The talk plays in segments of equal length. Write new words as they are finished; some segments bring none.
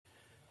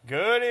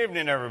Good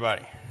evening,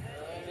 everybody.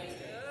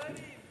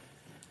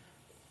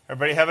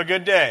 Everybody have a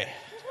good day.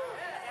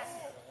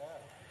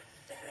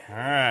 All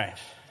right.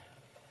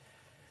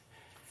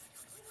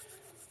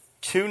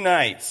 2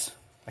 nights.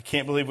 I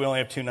can't believe we only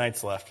have 2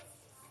 nights left.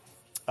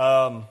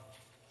 Again,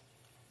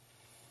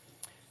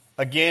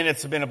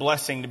 it's been a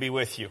blessing to be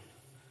with you.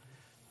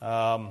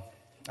 I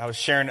was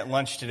sharing at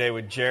lunch today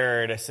with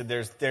Jared. I said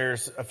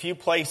there's a few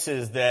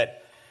places that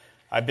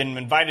I've been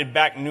invited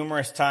back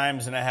numerous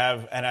times, and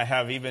I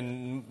have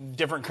even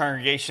different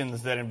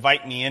congregations that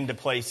invite me into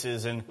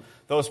places, and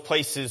those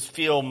places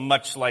feel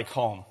much like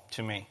home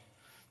to me.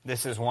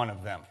 This is one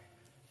of them.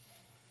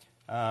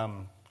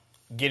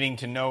 Getting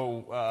to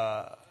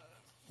know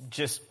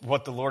just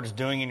what the Lord is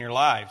doing in your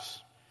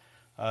lives,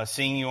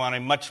 seeing you on a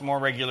much more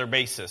regular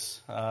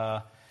basis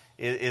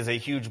is a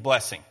huge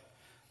blessing.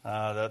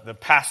 The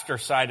pastor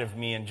side of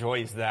me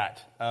enjoys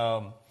that.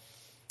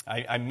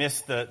 I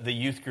miss the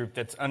youth group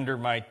that's under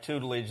my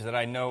tutelage that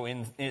I know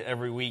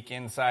every week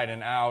inside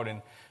and out,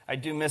 and I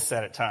do miss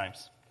that at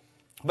times.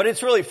 But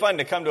it's really fun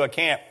to come to a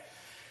camp,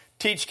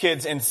 teach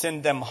kids, and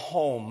send them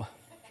home.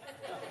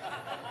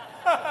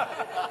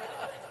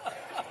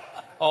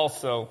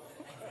 Also.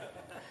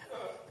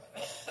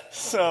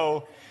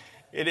 So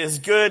it is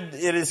good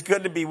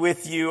to be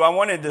with you. I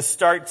wanted to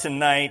start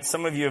tonight.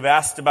 Some of you have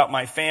asked about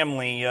my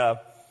family.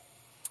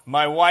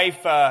 My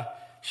wife,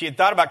 she had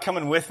thought about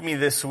coming with me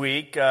this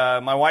week.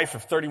 My wife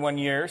of 31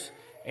 years,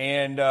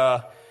 and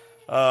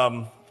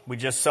we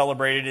just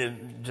celebrated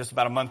it just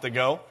about a month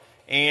ago.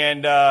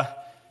 And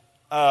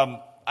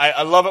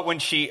I love it when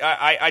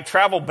I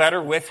travel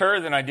better with her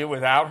than I do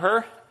without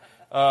her.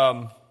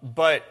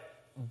 But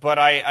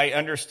I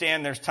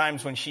understand there's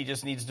times when she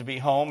just needs to be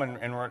home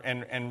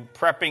and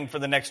prepping for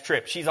the next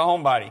trip. She's a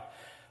homebody.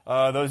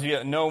 Those of you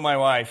that know my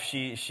wife,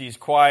 she's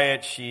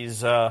quiet.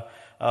 She's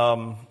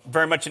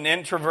very much an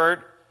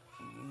introvert.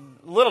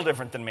 A little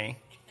different than me.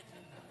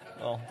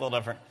 Well, a little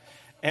different.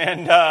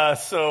 And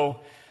so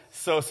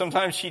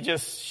sometimes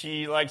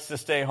she likes to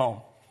stay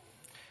home.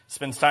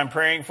 Spends time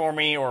praying for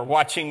me or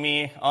watching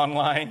me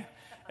online.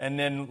 And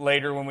then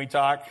later when we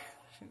talk,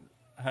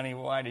 honey,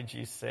 why did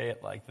you say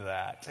it like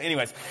that?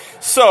 Anyways,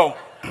 so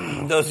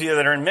those of you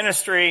that are in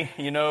ministry,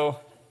 you know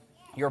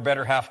your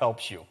better half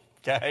helps you,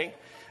 okay?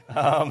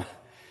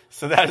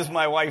 So that is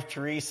my wife,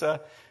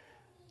 Teresa.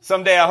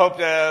 Someday I hope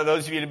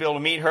those of you to be able to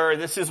meet her.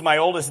 This is my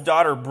oldest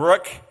daughter,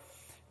 Brooke,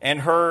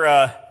 and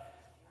her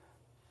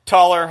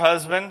taller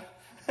husband.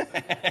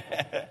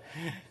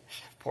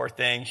 Poor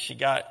thing. She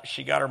got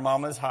her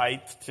mama's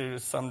height to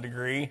some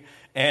degree,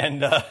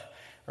 and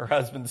her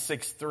husband's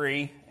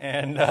 6'3",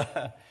 and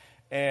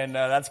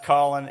that's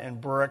Colin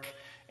and Brooke,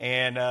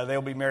 and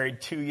they'll be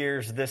married 2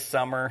 years this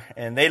summer,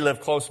 and they live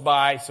close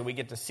by, so we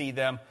get to see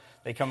them.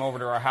 They come over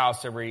to our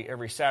house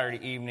every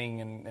Saturday evening,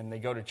 and they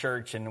go to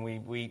church, and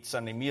we eat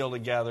Sunday meal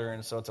together,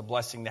 and so it's a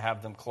blessing to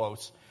have them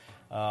close.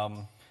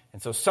 And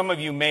so some of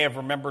you may have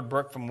remembered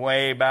Brooke from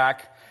way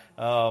back,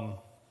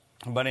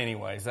 but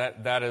anyways,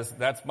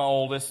 that's my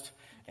oldest,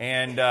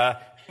 and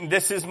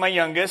this is my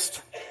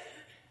youngest.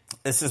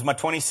 This is my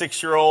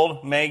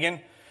 26-year-old Megan.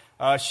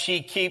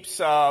 She keeps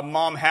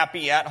mom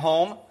happy at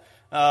home.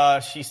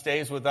 She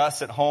stays with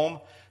us at home.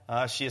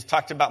 She has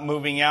talked about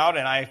moving out,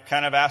 and I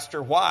kind of asked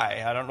her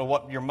why. I don't know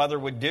what your mother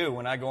would do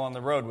when I go on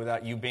the road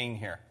without you being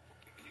here.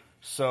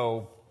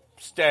 So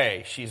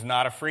stay. She's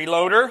not a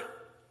freeloader.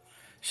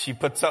 She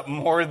puts up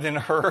more than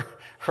her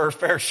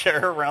fair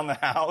share around the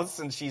house,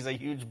 and she's a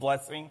huge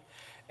blessing.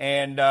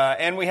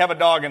 And we have a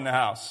dog in the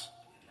house.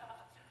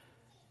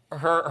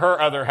 Her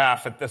other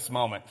half at this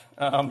moment.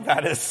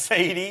 That is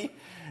Sadie,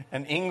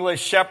 an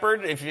English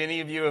Shepherd. If any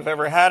of you have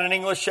ever had an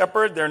English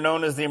Shepherd, they're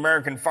known as the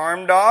American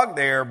farm dog.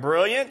 They are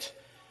brilliant,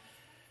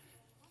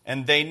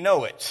 and they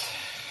know it.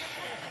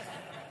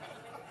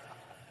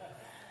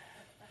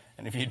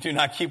 And if you do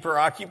not keep her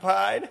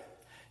occupied,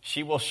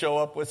 she will show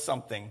up with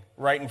something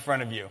right in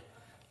front of you.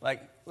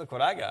 Like, look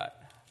what I got.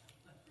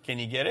 Can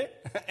you get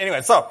it?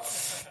 Anyway, so,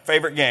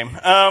 favorite game.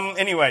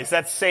 Anyways,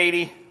 that's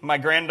Sadie, my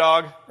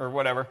granddog, or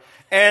whatever.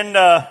 And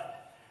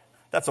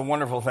that's a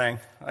wonderful thing.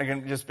 I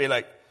can just be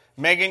like,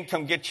 Megan,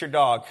 come get your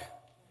dog.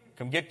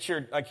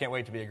 I can't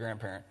wait to be a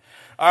grandparent.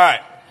 All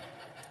right.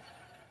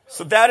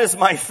 So that is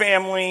my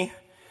family.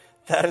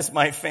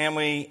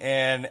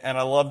 And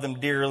I love them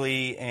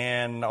dearly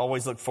and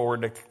always look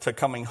forward to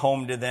coming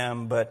home to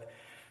them, but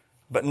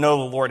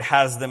know the Lord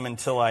has them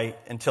until I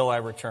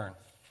return.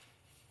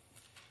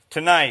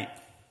 Tonight,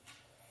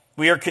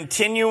 we are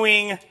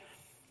continuing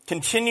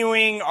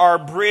our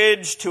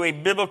bridge to a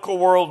biblical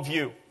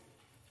worldview.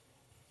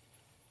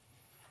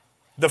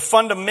 The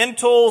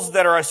fundamentals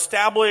that are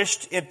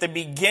established at the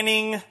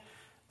beginning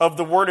of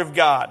the Word of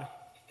God.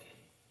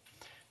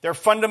 They're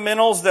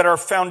fundamentals that are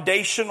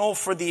foundational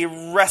for the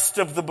rest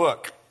of the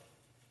book.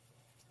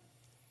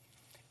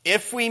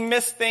 If we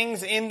miss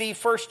things in the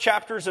first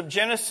chapters of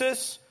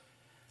Genesis,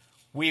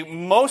 we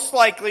most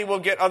likely will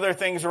get other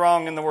things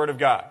wrong in the Word of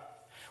God.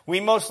 We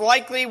most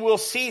likely will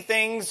see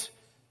things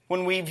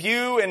when we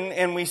view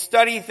and we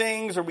study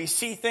things or we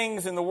see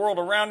things in the world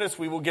around us,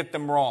 we will get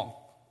them wrong.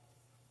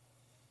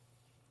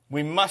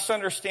 We must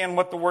understand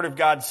what the Word of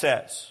God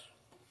says.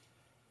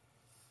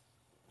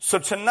 So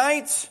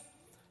tonight's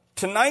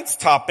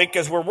topic,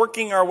 as we're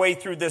working our way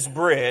through this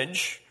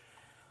bridge,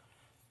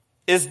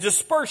 is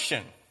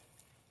dispersion.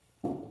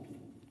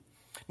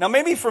 Now,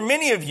 maybe for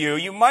many of you,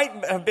 you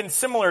might have been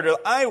similar to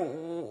the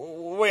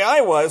way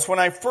I was when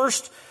I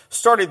first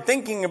started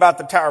thinking about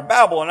the Tower of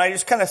Babel, and I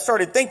just kind of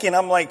started thinking,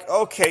 I'm like,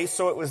 okay,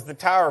 so it was the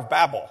Tower of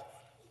Babel.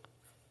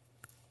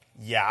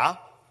 Yeah.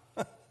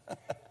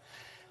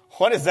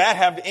 What does that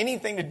have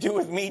anything to do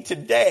with me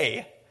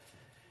today?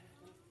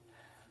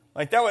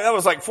 Like that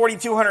was like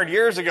 4,200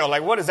 years ago.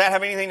 Like, what does that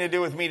have anything to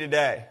do with me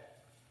today?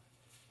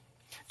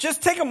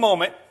 Just take a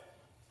moment.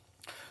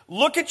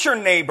 Look at your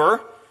neighbor.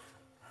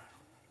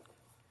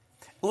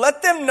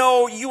 Let them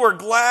know you are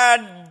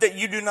glad that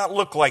you do not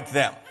look like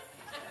them.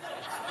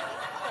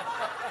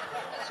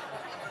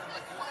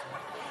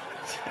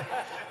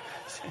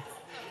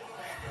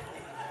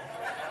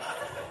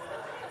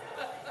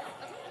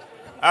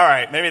 All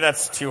right, maybe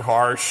that's too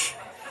harsh.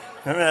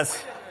 Maybe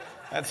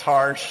that's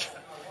harsh.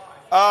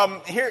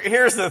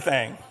 Here's the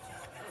thing.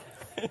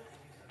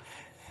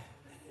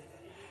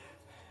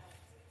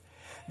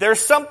 There's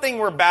something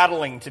we're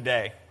battling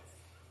today.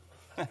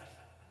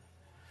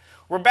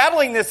 We're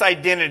battling this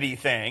identity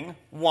thing,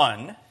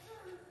 one,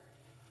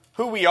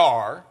 who we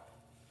are,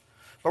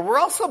 but we're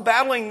also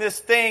battling this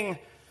thing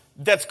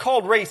that's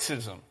called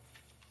racism.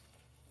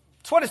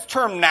 It's what it's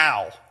termed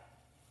now.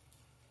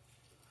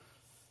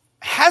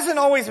 Hasn't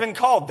always been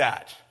called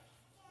that.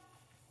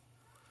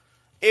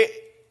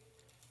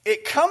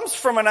 It comes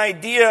from an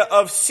idea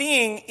of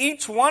seeing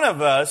each one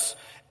of us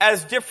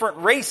as different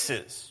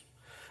races,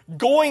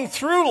 going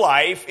through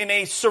life in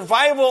a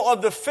survival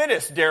of the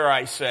fittest, dare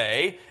I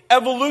say,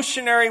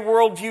 evolutionary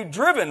worldview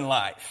driven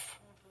life.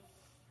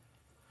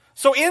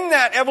 So in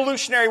that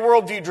evolutionary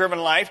worldview driven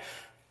life,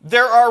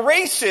 there are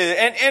races,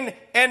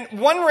 and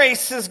one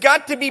race has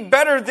got to be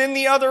better than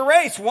the other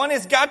race. One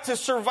has got to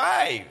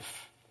survive.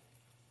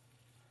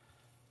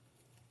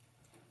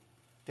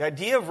 The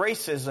idea of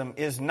racism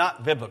is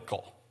not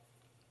biblical.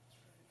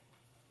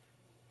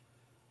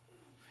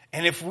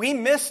 And if we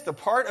miss the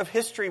part of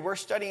history we're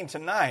studying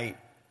tonight,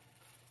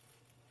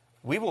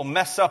 we will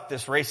mess up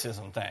this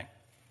racism thing.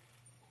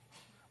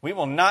 We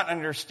will not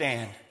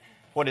understand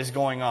what is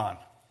going on.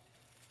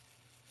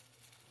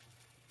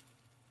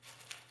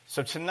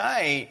 So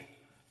tonight,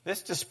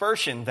 this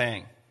dispersion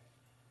thing,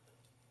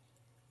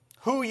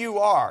 who you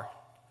are,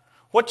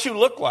 what you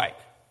look like,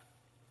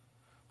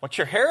 what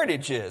your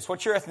heritage is,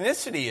 what your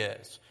ethnicity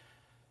is.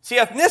 See,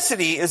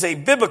 ethnicity is a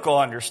biblical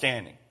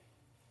understanding,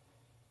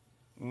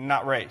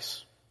 not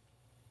race.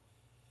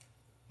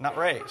 Not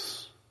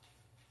race.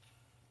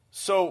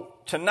 So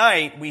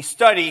tonight we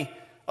study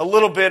a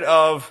little bit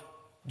of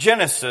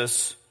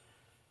Genesis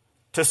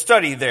to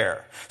study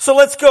there. So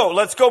let's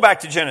go back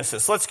to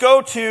Genesis. Let's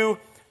go to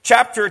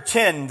chapter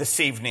 10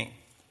 this evening.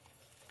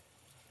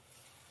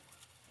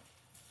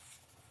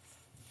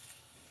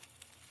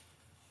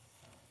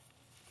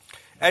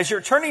 As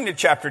you're turning to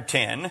chapter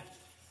 10,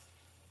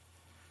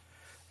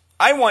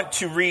 I want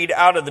to read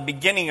out of the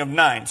beginning of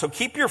 9. So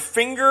keep your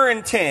finger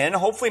in 10.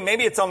 Hopefully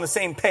maybe it's on the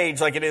same page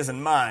like it is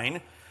in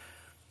mine.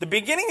 The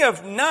beginning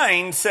of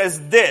 9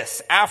 says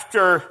this,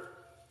 after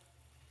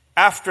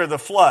the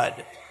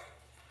flood,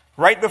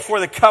 right before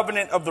the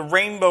covenant of the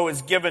rainbow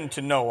is given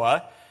to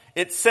Noah,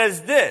 it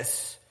says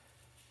this: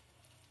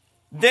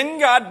 Then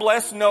God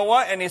blessed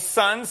Noah and his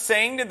sons,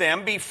 saying to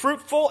them, Be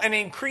fruitful and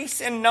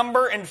increase in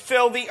number and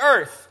fill the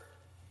earth.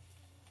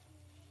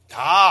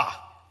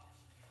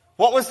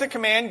 What was the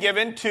command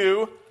given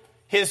to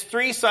his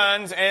 3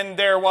 sons and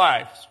their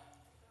wives?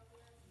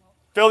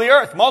 Fill the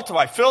earth,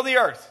 multiply, fill the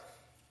earth.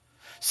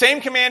 Same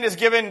command is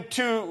given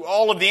to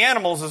all of the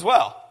animals as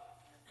well.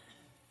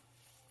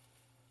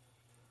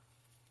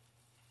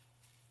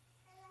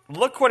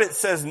 Look what it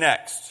says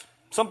next.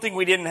 Something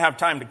we didn't have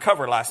time to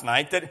cover last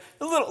night. That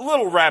a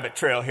little rabbit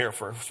trail here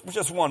for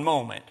just one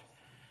moment.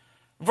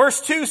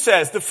 Verse 2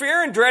 says, The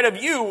fear and dread of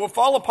you will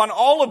fall upon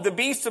all of the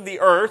beasts of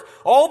the earth,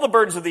 all the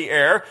birds of the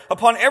air,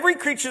 upon every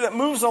creature that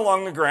moves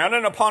along the ground,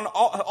 and upon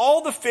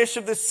all the fish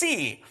of the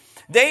sea.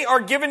 They are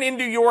given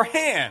into your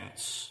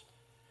hands.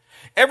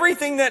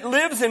 Everything that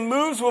lives and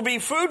moves will be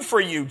food for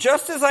you,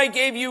 just as I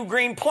gave you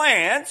green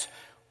plants.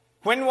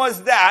 When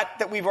was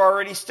that we've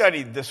already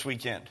studied this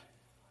weekend?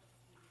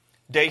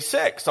 Day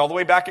 6, all the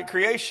way back at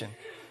creation.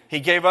 He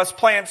gave us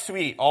plants to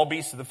eat, all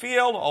beasts of the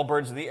field, all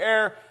birds of the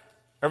air,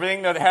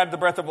 everything that had the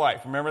breath of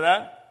life. Remember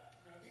that?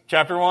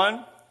 Chapter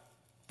 1,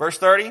 verse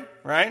 30,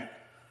 right?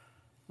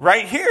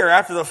 Right here,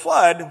 after the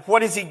flood,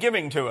 what is he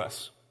giving to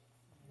us?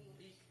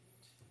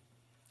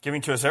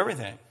 Giving to us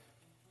everything.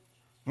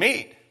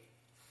 Meat.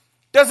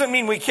 Doesn't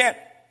mean we can't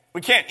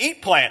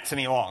eat plants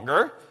any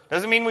longer.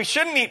 Doesn't mean we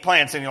shouldn't eat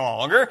plants any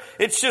longer.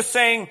 It's just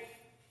saying,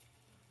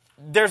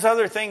 there's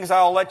other things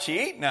I'll let you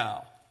eat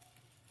now.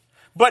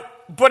 But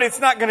it's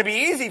not going to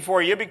be easy for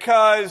you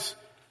because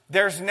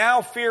there's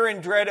now fear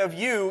and dread of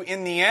you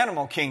in the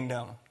animal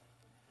kingdom.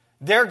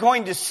 They're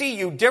going to see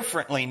you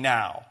differently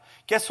now.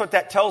 Guess what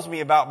that tells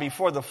me about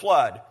before the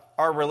flood?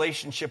 Our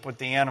relationship with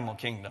the animal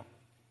kingdom.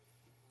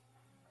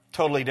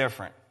 Totally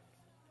different.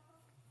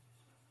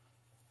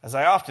 As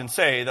I often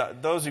say,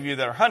 those of you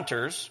that are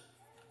hunters,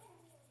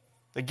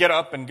 that get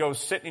up and go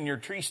sit in your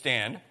tree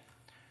stand,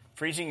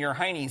 freezing your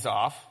heinies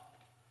off,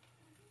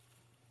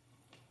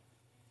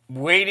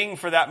 waiting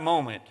for that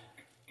moment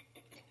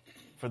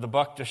for the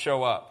buck to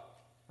show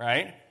up,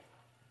 right?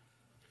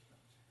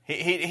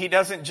 He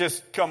doesn't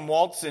just come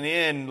waltzing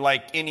in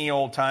like any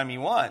old time he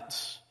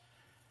wants.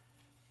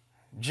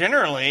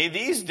 Generally,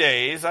 these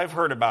days, I've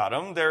heard about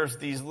them, there's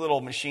these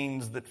little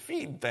machines that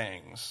feed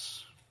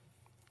things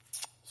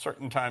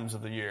certain times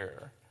of the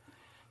year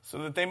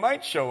so that they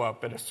might show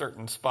up at a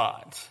certain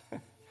spot.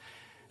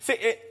 See,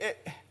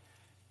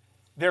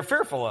 they're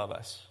fearful of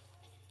us.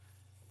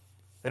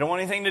 They don't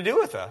want anything to do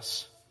with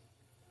us.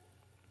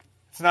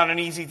 It's not an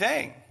easy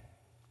thing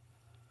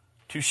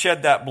to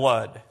shed that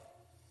blood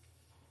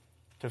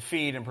to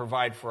feed and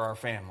provide for our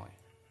family.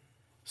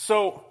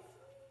 So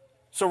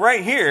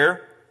right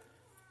here,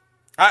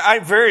 I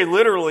very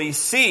literally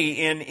see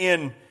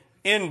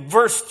in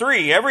verse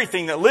 3,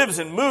 everything that lives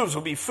and moves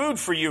will be food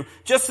for you,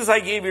 just as I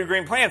gave you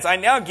green plants. I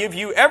now give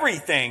you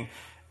everything.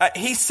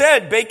 He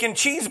said bacon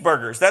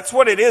cheeseburgers. That's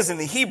what it is in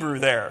the Hebrew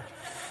there.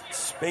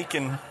 It's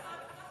bacon.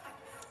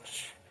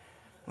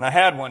 And I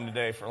had one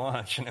today for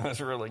lunch, and it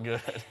was really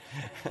good.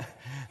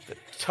 The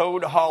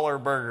Toad Holler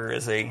Burger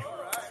is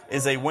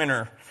a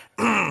winner.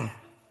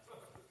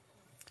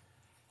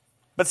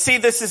 But see,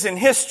 this is in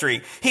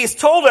history. He's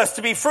told us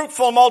to be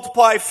fruitful,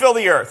 multiply, fill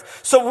the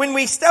earth. So when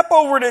we step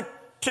over to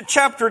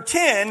chapter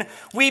 10,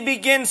 we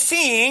begin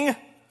seeing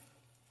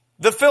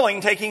the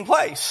filling taking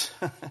place.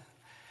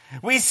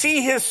 We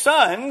see his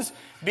sons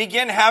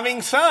begin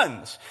having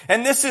sons.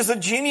 And this is a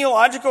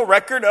genealogical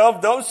record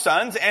of those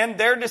sons and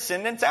their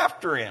descendants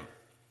after him.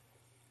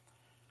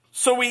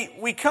 So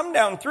we come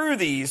down through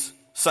these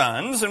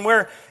sons, and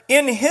we're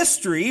in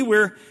history,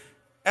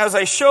 as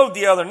I showed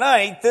the other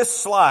night, this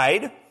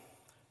slide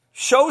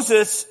shows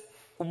us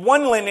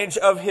one lineage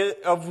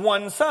of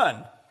one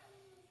son.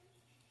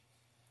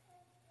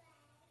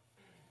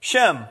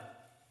 Shem.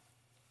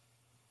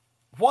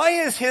 Why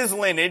is his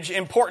lineage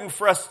important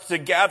for us to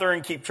gather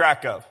and keep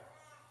track of?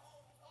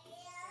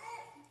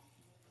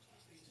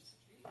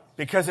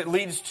 Because it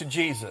leads to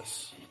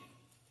Jesus.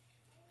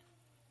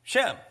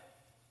 Shem.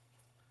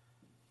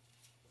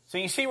 So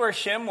you see where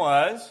Shem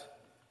was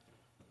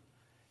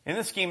in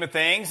the scheme of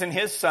things, and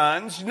his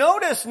sons.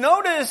 Notice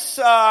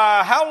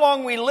how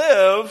long we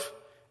live,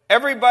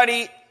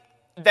 everybody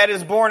that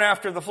is born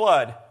after the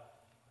flood.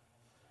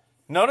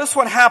 Notice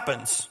what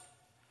happens.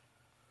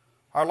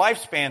 Our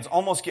lifespans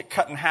almost get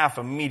cut in half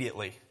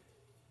immediately.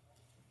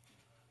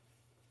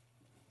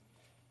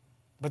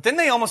 But then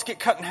they almost get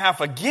cut in half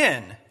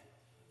again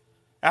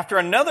after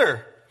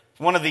another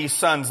one of these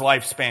sons'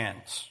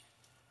 lifespans.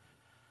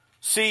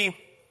 See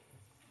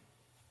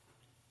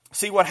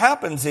what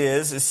happens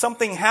is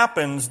something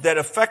happens that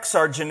affects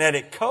our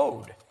genetic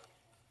code.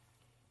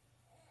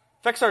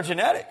 Affects our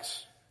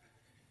genetics.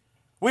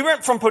 We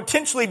went from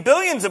potentially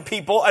billions of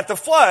people at the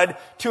flood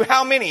to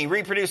how many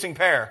reproducing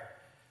pair?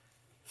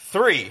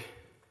 3.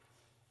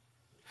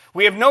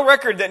 We have no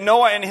record that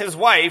Noah and his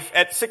wife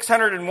at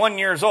 601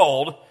 years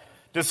old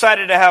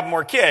decided to have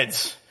more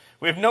kids.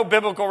 We have no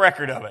biblical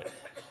record of it.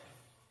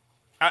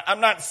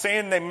 I'm not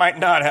saying they might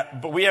not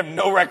have, but we have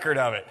no record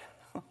of it.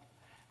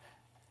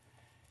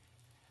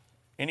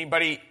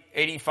 Anybody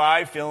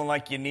 85 feeling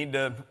like you need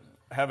to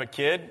have a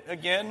kid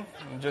again?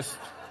 I'm just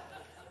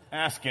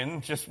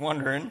asking, just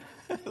wondering.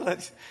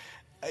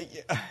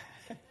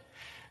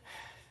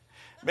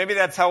 Maybe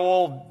that's how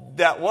old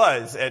that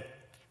was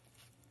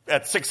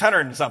at 600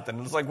 and something.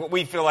 It's like what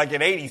we feel like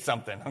at 80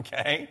 something,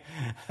 okay?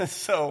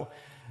 So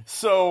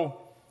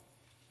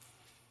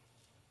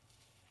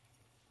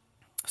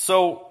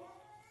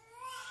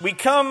we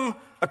come,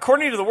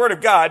 according to the Word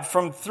of God,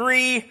 from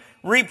 3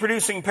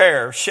 reproducing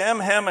pair,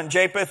 Shem, Ham, and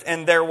Japheth,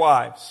 and their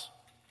wives.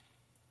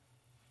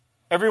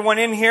 Everyone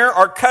in here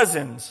are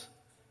cousins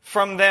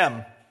from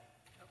them.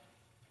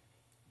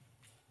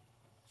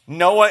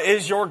 Noah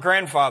is your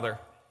grandfather.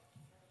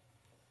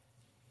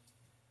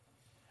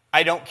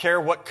 I don't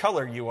care what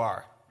color you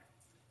are.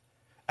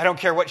 I don't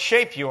care what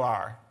shape you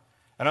are.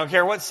 I don't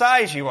care what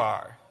size you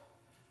are.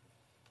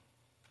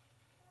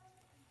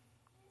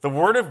 The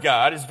Word of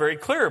God is very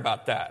clear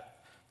about that.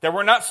 There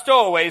were not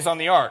stowaways on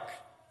the ark.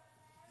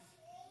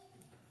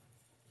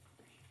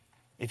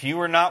 If you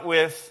were not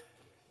with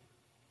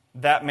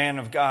that man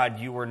of God,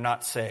 you were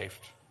not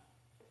saved.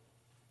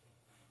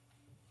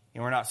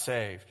 You were not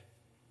saved.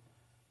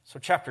 So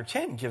chapter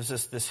 10 gives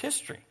us this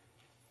history.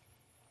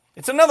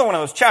 It's another one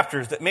of those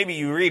chapters that maybe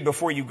you read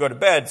before you go to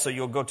bed so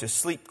you'll go to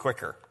sleep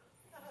quicker.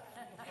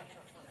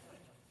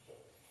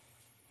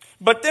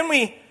 But then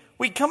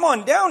we come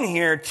on down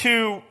here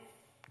to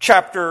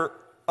chapter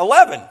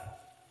 11.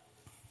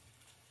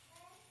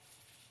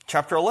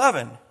 Chapter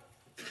 11.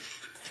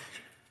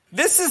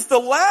 This is the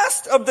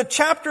last of the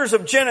chapters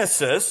of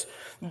Genesis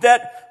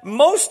that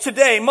most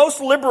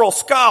liberal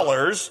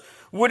scholars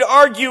would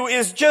argue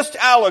is just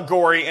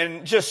allegory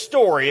and just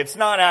story. It's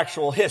not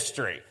actual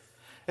history.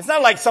 It's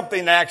not like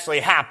something that actually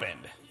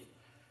happened.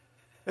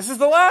 This is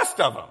the last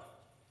of them.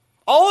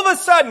 All of a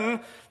sudden,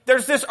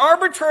 there's this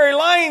arbitrary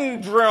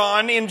line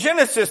drawn in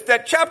Genesis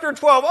that chapter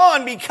 12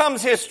 on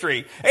becomes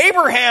history.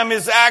 Abraham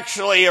is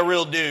actually a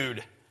real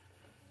dude.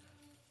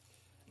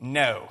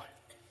 No.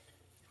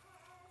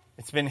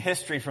 It's been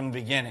history from the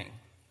beginning.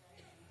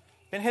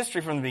 Been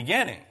history from the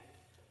beginning.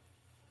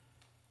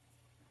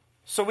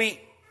 So we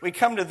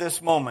come to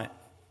this moment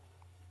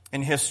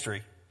in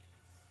history.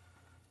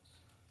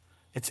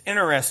 It's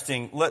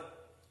interesting.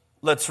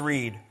 Let's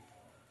read.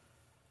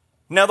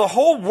 Now the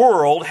whole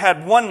world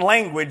had one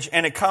language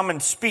and a common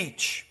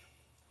speech.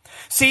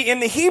 See, in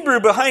the Hebrew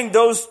behind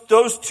those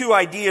two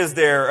ideas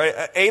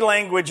there, a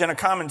language and a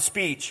common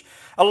speech,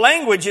 a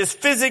language is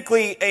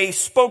physically a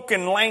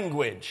spoken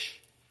language.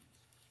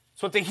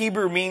 That's what the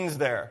Hebrew means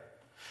there.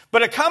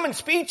 But a common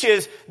speech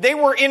is they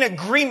were in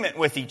agreement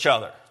with each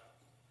other.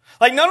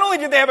 Like not only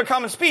did they have a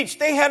common speech,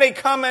 they had a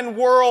common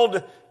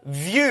world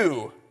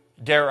view,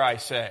 dare I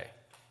say.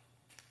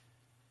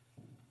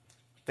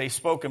 They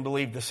spoke and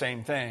believed the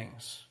same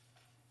things.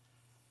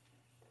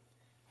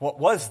 What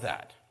was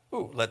that?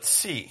 Let's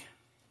see.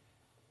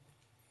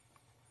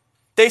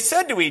 They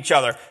said to each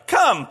other,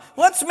 "Come,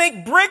 let's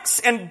make bricks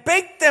and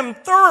bake them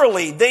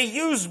thoroughly." They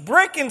used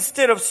brick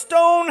instead of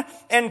stone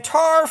and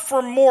tar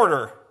for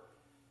mortar.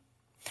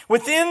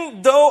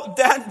 Within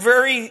that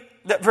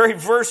very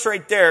verse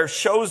right there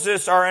shows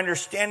us our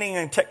understanding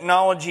and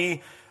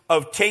technology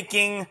of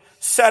taking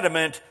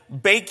sediment,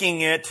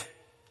 baking it,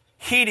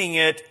 heating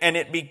it, and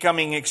it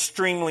becoming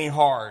extremely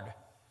hard.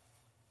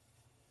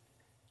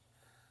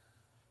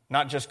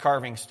 Not just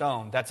carving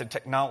stone. That's a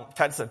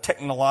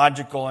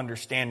technological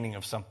understanding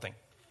of something.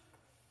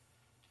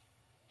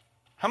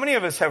 How many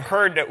of us have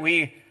heard that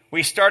we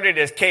started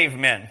as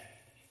cavemen?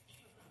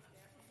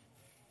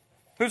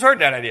 Who's heard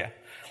that idea?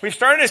 We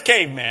started as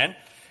cavemen,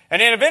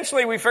 and then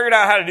eventually we figured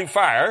out how to do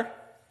fire.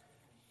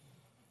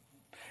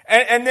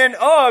 And then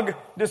Og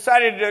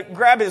decided to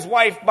grab his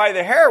wife by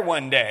the hair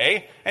one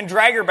day and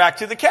drag her back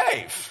to the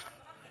cave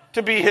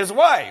to be his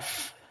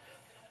wife.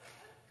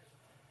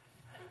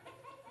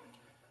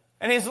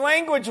 And his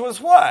language was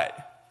what?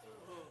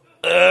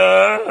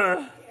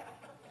 No,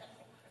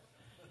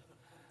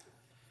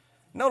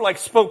 like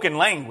spoken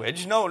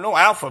language. No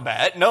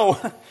alphabet. No.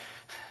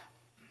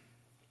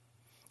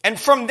 And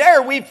from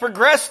there we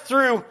progressed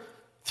through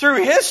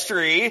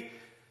history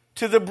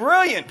to the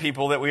brilliant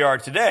people that we are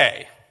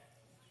today.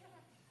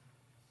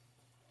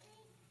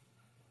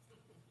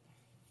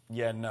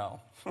 Yeah,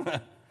 no.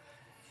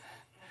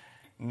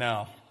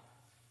 No,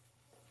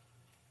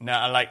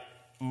 like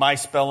my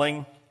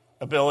spelling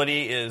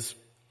ability is,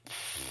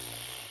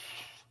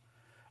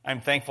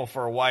 I'm thankful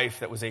for a wife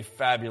that was a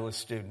fabulous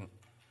student.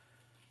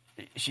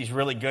 She's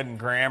really good in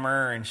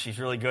grammar and she's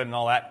really good in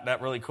all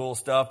that really cool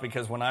stuff,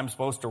 because when I'm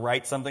supposed to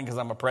write something, because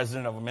I'm a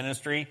president of a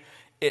ministry,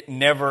 it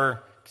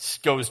never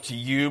goes to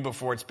you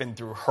before it's been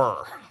through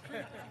her.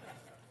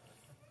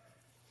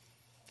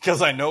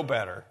 Because I know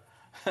better.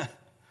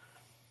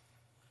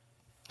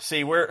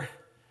 See, we're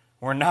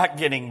not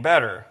getting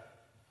better.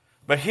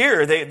 But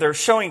here, they're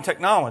showing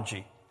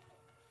technology.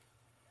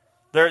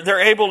 They're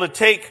able to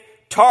take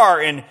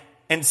tar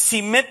and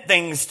cement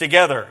things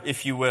together,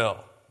 if you will.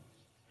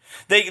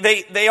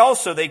 They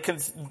also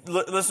listen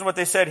to what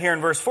they said here in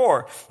verse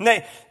 4.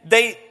 Then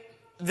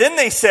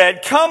they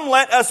said, "Come,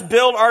 let us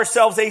build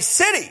ourselves a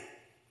city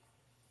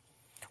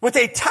with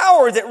a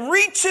tower that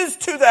reaches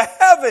to the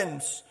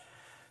heavens,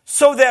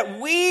 so that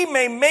we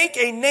may make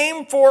a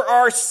name for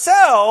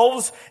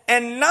ourselves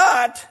and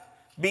not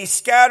be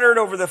scattered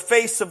over the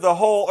face of the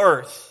whole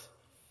earth."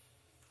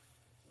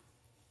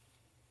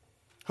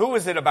 Who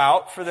was it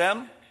about for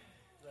them?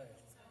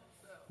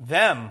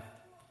 Them.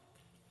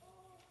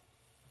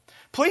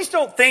 Please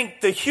don't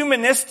think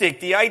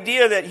the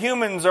idea that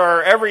humans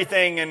are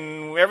everything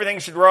and everything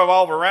should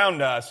revolve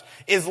around us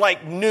is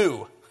like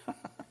new.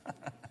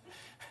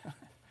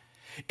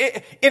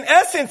 In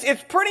essence,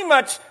 it's pretty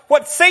much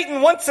what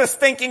Satan wants us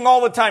thinking all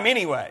the time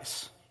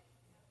anyways.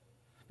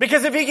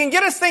 Because if he can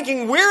get us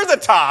thinking we're the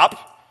top,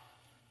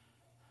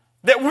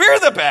 that we're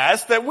the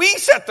best, that we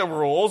set the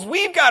rules,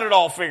 we've got it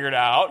all figured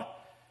out,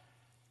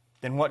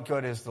 then what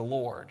good is the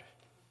Lord?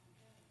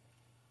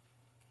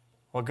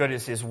 What good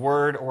is His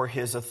word or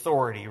His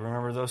authority?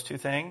 Remember those two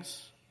things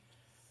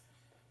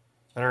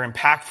that are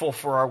impactful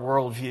for our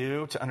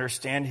worldview, to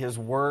understand His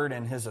word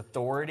and His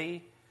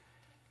authority?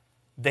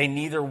 They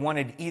neither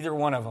wanted either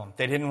one of them.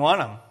 They didn't want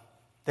them.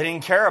 They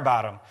didn't care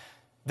about them.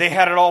 They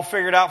had it all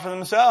figured out for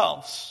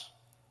themselves.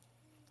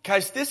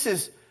 Guys, this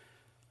is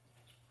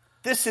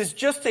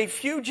just a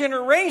few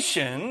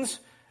generations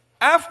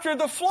after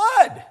the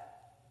flood.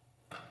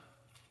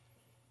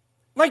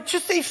 Like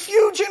just a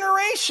few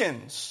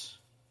generations.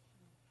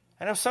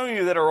 I know some of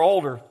you that are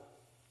older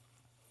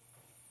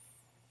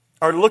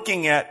are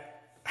looking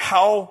at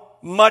how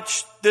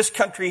much this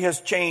country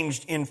has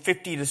changed in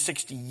 50 to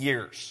 60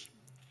 years.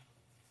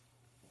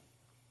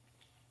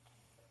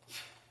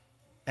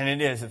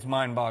 And it's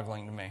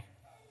mind-boggling to me.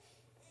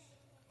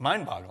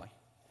 Mind-boggling.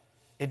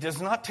 It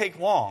does not take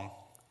long.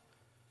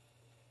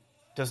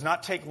 Does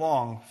not take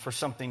long for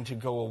something to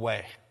go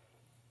away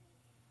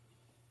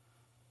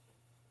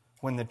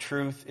when the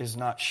truth is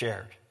not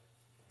shared.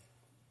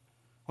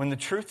 When the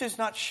truth is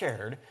not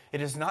shared, it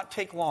does not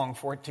take long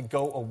for it to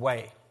go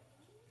away.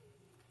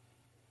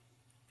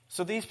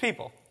 So these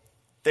people,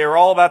 they're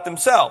all about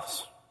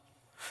themselves.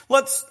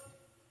 Let's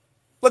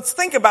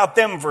think about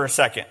them for a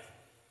second.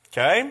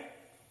 Okay?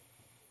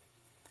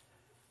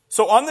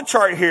 So on the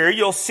chart here,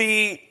 you'll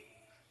see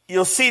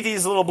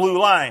these little blue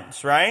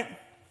lines, right?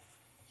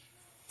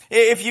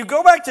 If you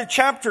go back to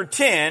chapter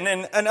 10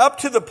 and up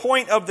to the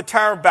point of the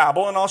Tower of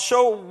Babel, and I'll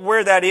show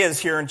where that is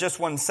here in just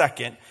one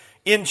second,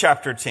 in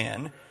chapter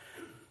 10,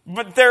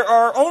 but there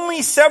are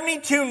only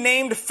 72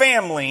 named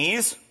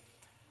families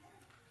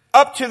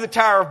up to the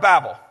Tower of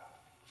Babel.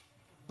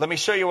 Let me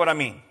show you what I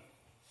mean.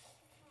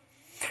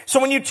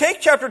 So when you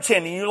take chapter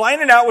 10 and you line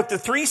it out with the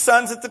 3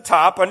 sons at the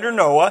top under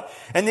Noah,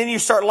 and then you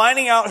start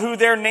lining out who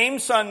their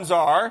named sons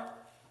are,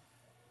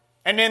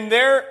 and then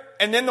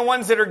the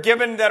ones that are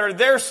given that are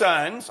their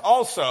sons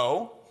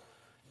also,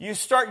 you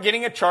start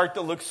getting a chart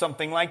that looks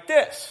something like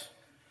this.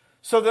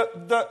 So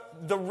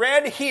the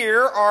red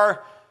here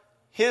are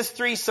his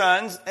 3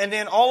 sons, and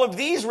then all of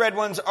these red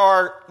ones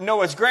are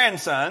Noah's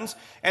grandsons,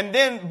 and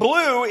then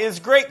blue is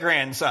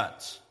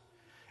great-grandsons.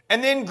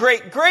 And then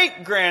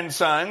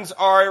great-great-grandsons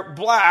are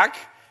black,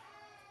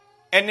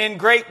 and then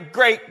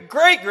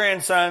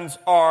great-great-great-grandsons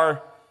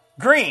are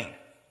green.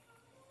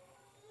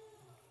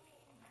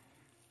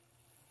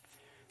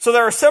 So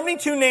there are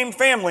 72 named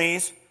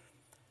families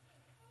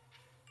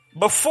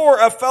before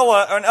a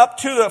fella, and up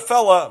to the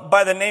fella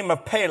by the name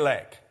of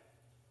Peleg.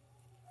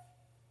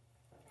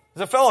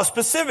 There's a fellow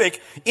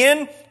specific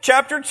in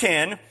chapter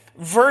 10,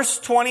 verse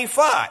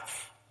 25.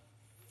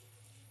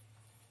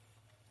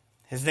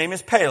 His name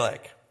is Peleg.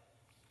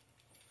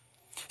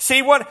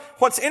 See,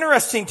 what's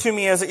interesting to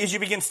me as you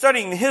begin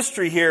studying the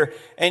history here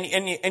and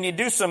you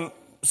do some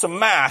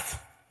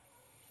math,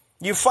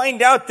 you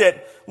find out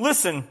that,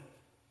 listen,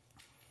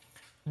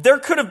 there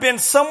could have been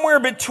somewhere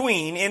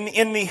between,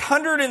 in the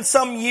 100 and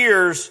some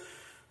years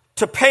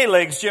to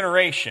Peleg's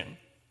generation,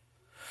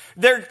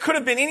 there could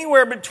have been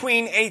anywhere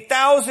between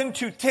 1,000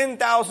 to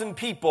 10,000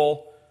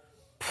 people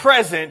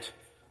present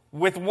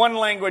with one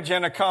language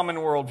and a common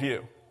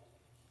worldview.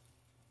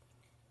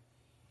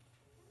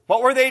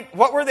 What were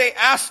they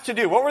asked to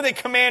do? What were they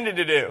commanded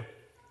to do?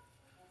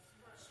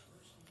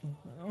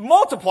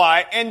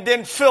 Multiply and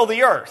then fill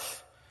the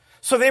earth.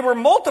 So they were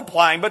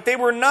multiplying, but they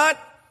were not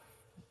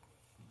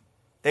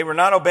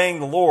obeying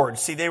the Lord.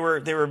 See, they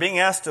were being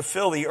asked to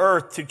fill the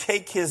earth, to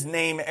take his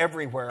name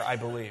everywhere, I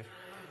believe.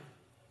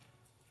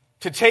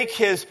 To take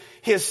his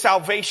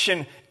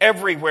salvation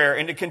everywhere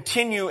and to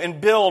continue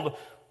and build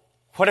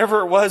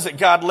whatever it was that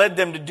God led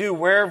them to do,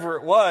 wherever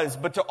it was,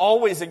 but to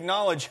always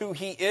acknowledge who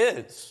he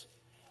is.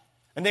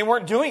 And they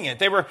weren't doing it.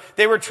 They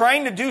were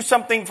trying to do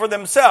something for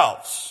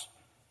themselves.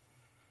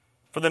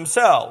 For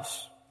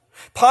themselves.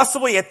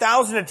 Possibly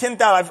 1,000 to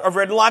 10,000. I've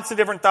read lots of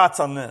different thoughts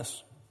on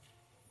this.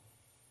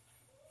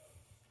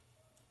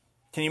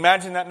 Can you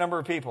imagine that number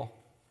of people?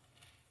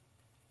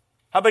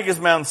 How big is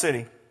Mound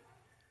City?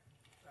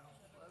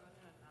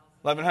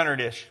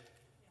 1,100-ish.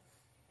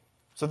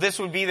 So this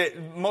would be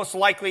most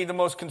likely the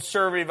most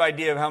conservative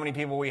idea of how many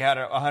people we had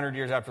 100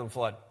 years after the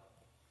flood.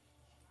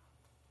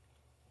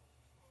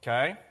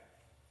 Okay?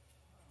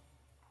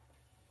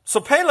 So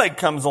Peleg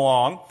comes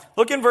along.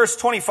 Look in verse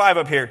 25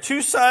 up here.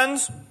 2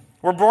 sons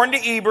were born to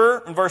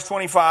Eber in verse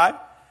 25.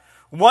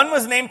 One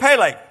was named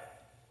Peleg,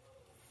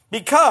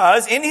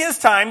 because in his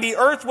time the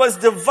earth was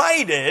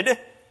divided,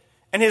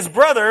 and his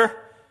brother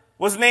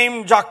was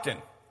named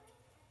Joktan.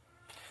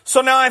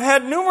 So now I've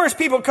had numerous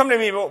people come to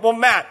me, well,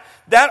 Matt,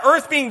 that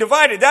earth being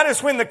divided, that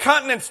is when the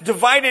continents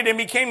divided and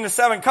became the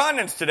 7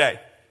 continents today.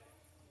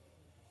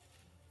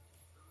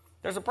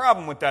 There's a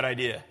problem with that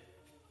idea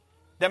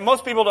that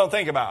most people don't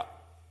think about.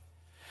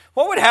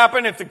 What would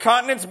happen if the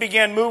continents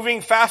began moving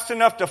fast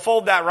enough to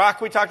fold that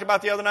rock we talked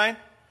about the other night?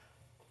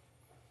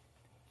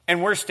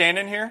 And we're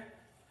standing here?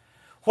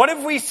 What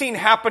have we seen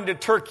happen to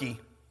Turkey?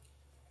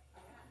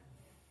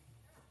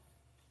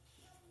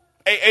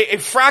 A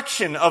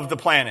fraction of the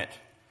planet.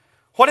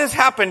 What has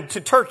happened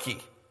to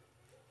Turkey?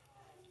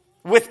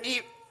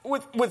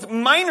 With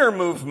minor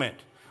movement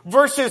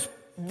versus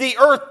the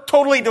earth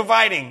totally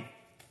dividing.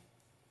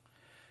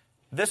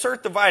 This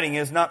earth dividing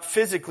is not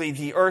physically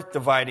the earth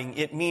dividing.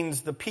 It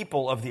means the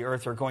people of the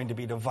earth are going to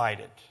be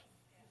divided.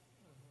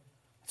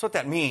 That's what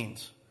that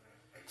means.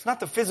 It's not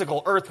the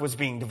physical earth was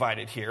being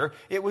divided here.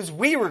 It was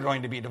we were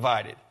going to be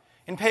divided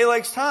in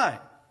Peleg's time.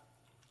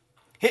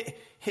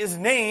 His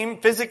name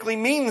physically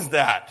means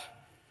that.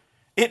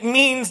 It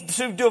means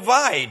to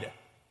divide.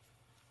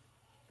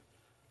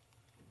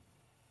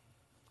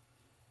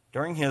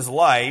 During his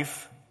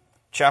life,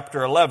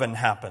 chapter 11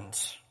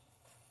 happens.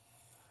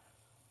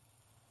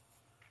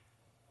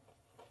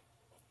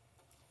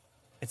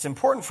 It's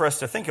important for us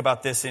to think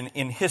about this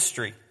in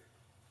history.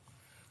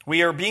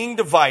 We are being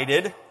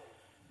divided,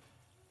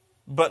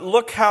 but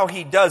look how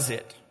he does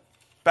it.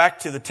 Back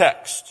to the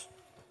text.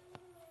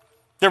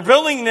 They're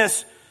building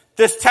this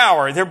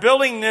tower. They're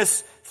building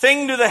this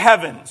thing to the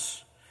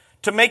heavens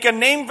to make a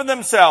name for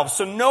themselves.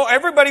 So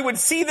everybody would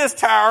see this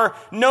tower,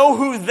 know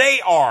who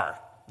they are,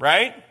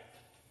 right?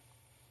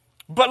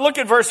 But look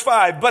at verse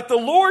 5. But the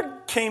Lord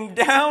came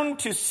down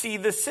to see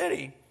the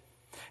city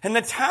and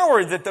the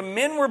tower that the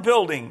men were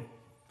building.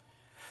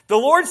 The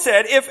Lord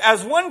said, if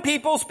as one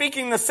people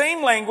speaking the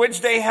same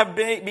language they have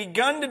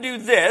begun to do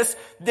this,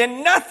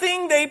 then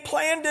nothing they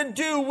plan to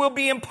do will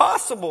be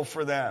impossible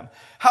for them.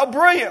 How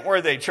brilliant were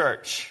they,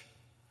 church?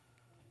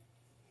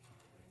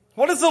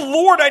 What does the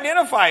Lord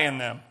identify in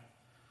them?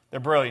 They're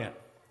brilliant.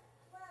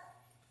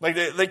 Like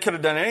they could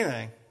have done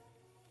anything.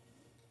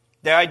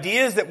 The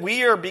idea is that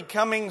we are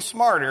becoming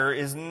smarter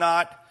is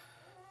not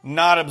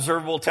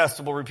observable,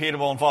 testable,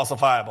 repeatable, and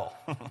falsifiable.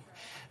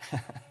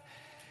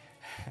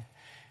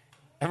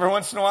 Every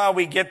once in a while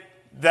we get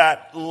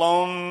that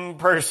lone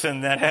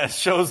person that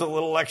shows a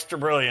little extra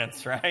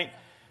brilliance, right?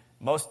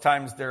 Most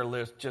times they're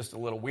just a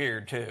little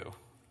weird too,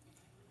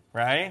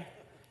 right?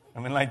 I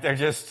mean, like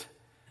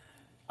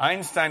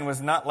Einstein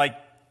was not like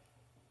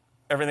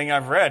everything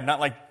I've read, not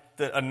like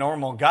a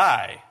normal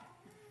guy.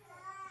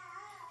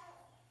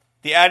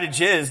 The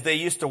adage is they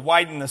used to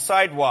widen the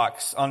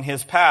sidewalks on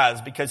his paths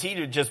because he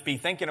would just be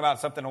thinking about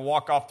something to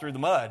walk off through the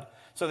mud.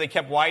 So they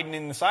kept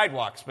widening the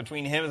sidewalks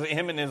between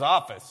him and his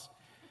office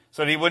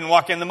so that he wouldn't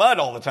walk in the mud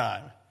all the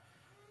time.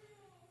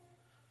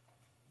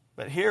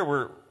 But here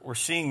we're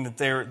seeing that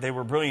they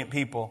were brilliant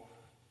people.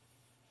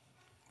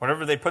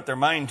 Whatever they put their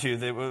mind to,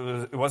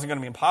 it wasn't going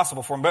to be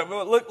impossible for them.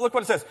 But look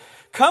what it says.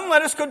 Come,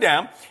 let us go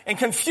down and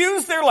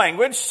confuse their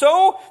language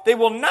so they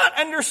will not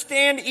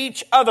understand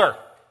each other.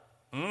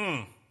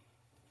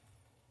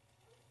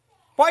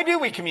 Why do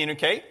we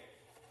communicate?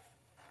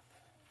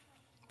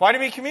 Why do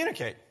we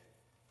communicate?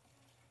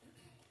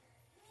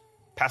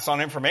 Pass on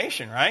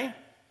information, right?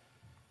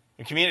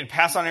 We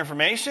pass on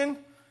information,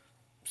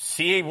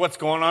 see what's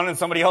going on in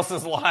somebody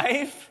else's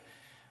life.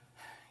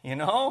 You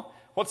know,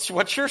 what's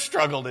your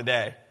struggle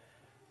today?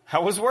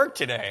 How was work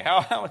today?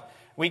 How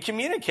we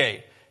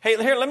communicate? Hey,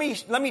 here, let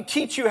me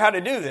teach you how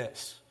to do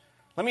this.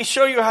 Let me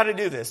show you how to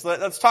do this.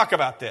 Let's talk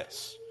about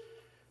this,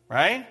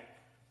 right?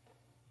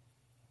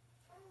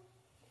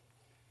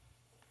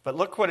 But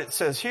look what it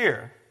says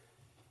here.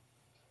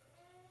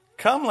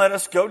 Come, let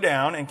us go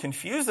down and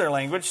confuse their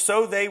language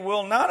so they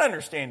will not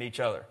understand each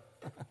other.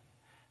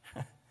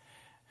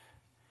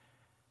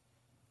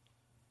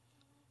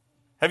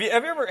 Have you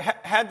ever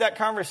had that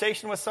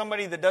conversation with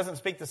somebody that doesn't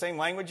speak the same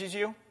language as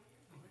you?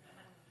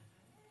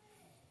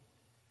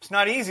 It's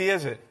not easy,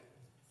 is it?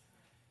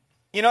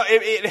 You know,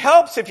 it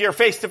helps if you're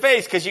face to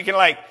face because you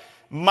can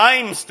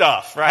mime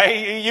stuff,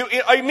 right? You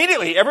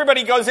immediately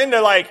everybody goes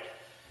into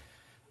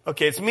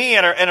okay, it's me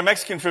at a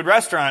Mexican food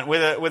restaurant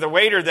with a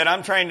waiter that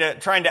I'm trying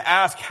to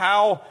ask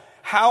how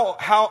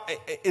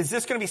is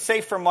this going to be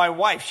safe for my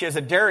wife? She has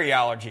a dairy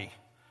allergy,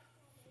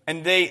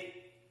 and they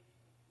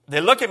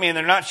look at me and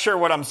they're not sure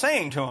what I'm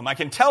saying to them. I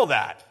can tell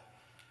that.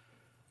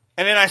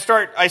 And then I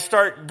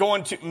start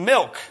going to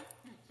milk,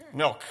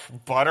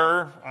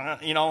 butter,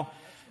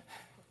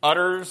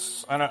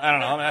 udders. I don't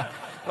know.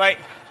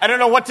 I don't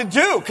know what to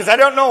do because I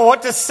don't know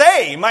what to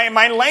say.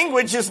 My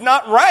language is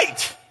not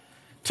right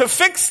to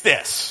fix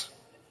this,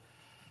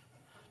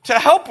 to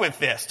help with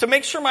this, to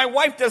make sure my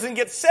wife doesn't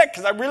get sick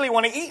because I really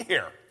want to eat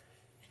here.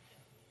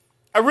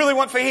 I really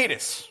want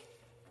fajitas.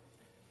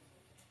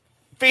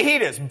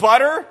 Fajitas,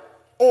 butter,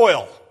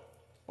 oil.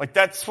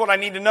 That's what I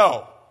need to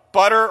know.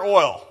 Butter,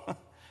 oil.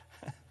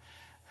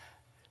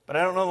 But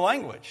I don't know the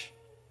language.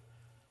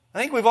 I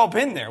think we've all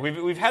been there.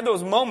 We've had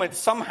those moments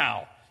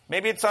somehow.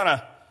 Maybe it's on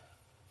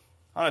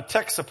a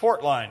tech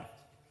support line.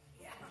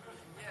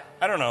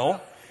 I don't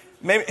know.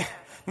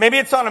 Maybe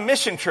it's on a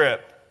mission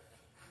trip.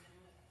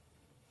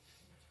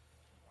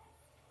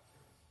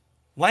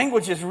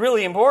 Language is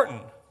really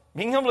important.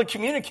 Being able to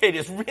communicate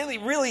is really,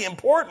 really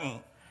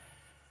important.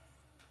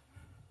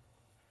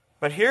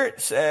 But here it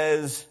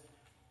says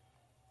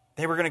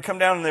they were going to come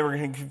down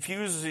and he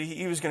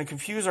was going to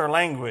confuse our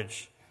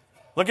language.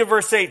 Look at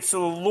verse 8.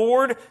 So the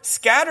Lord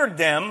scattered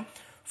them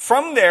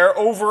from there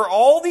over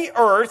all the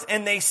earth,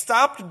 and they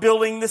stopped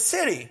building the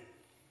city.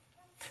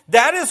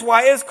 That is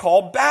why it's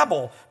called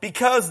Babel,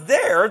 because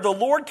there the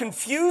Lord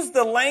confused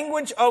the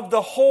language of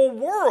the whole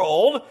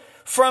world.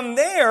 From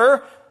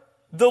there,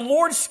 the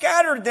Lord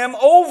scattered them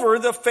over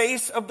the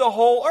face of the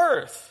whole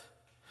earth.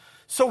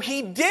 So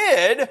he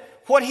did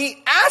what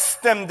he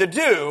asked them to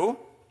do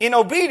in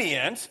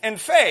obedience and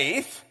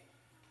faith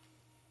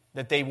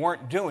that they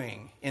weren't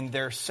doing in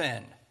their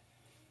sin.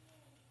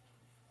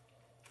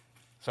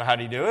 So how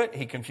did he do it?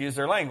 He confused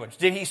their language.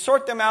 Did he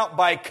sort them out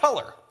by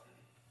color?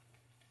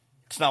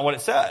 It's not what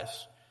it says.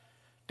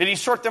 Did he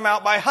sort them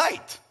out by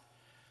height?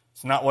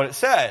 It's not what it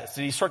says.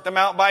 Did he sort them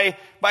out by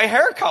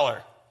hair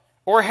color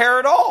or hair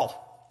at all?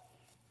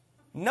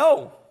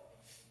 No.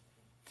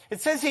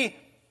 It says he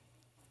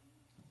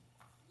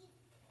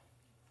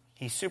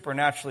He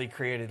supernaturally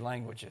created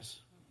languages.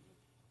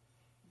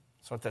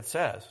 That's what that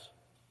says.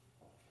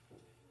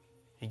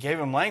 He gave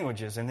them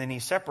languages, and then he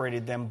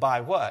separated them by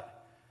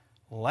what?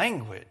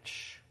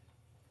 Language.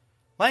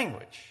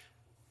 Language.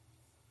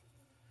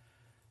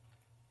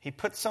 He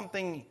put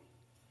something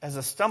as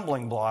a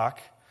stumbling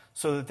block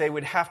so that they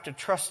would have to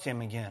trust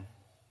him again.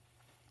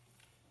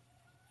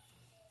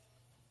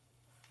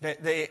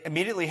 They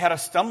immediately had a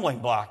stumbling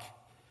block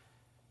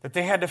that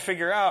they had to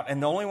figure out,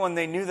 and the only one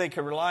they knew they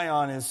could rely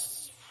on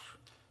is,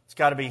 it's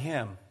got to be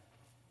him.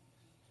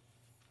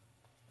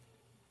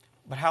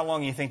 But how long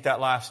do you think that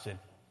lasted?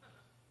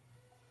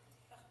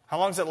 How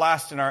long does it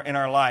last in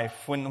our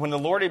life? When the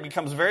Lord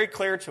becomes very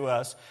clear to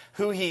us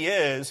who he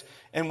is,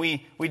 and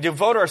we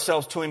devote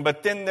ourselves to him,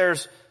 but then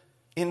there's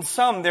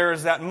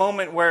that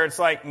moment where it's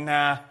like,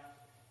 nah,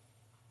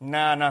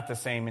 not the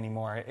same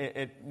anymore.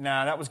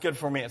 That was good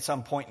for me at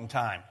some point in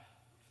time.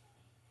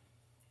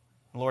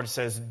 The Lord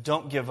says,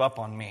 don't give up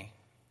on me.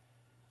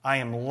 I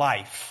am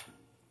life.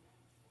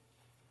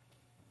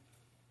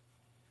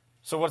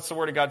 So what's the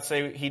Word of God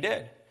say he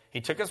did?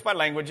 He took us by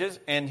languages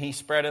and he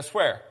spread us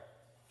where?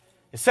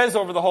 It says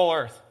over the whole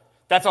earth.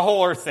 That's a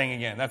whole earth thing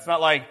again. That's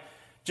not like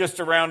just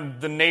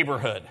around the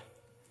neighborhood.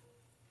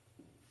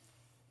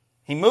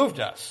 He moved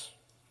us.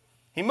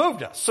 He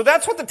moved us. So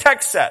that's what the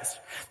text says.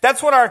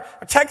 That's what our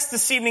text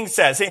this evening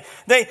says.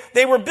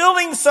 They were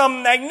building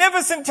some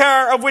magnificent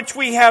tower of which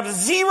we have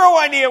zero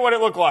idea what it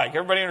looked like.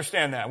 Everybody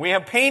understand that? We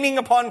have painting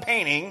upon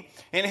painting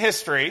in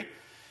history.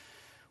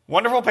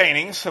 Wonderful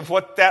paintings of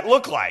what that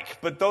looked like.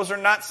 But those are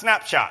not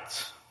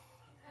snapshots.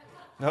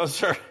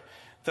 Those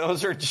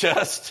are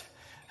just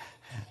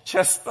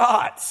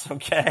thoughts,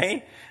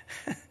 okay?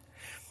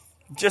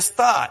 Just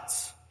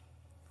thoughts.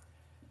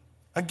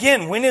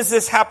 Again, when is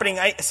this happening?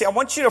 I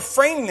want you to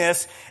frame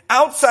this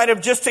outside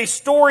of just a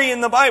story in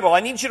the Bible.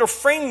 I need you to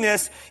frame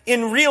this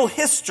in real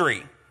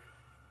history.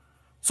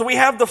 So we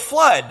have the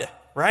flood,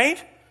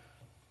 right?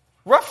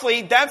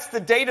 Roughly, that's the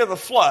date of the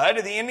flood,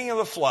 the ending of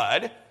the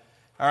flood.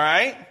 All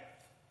right?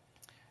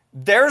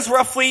 There's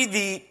roughly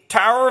the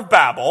Tower of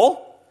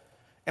Babel.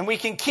 And we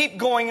can keep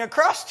going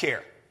across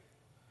here.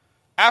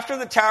 After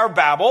the Tower of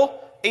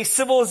Babel, a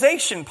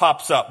civilization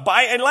pops up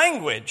by a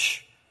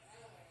language.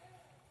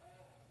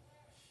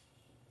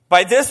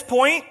 By this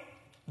point,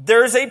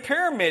 there's a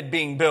pyramid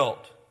being built.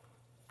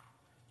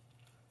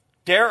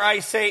 Dare I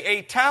say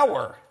a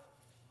tower?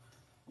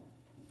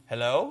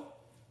 Hello?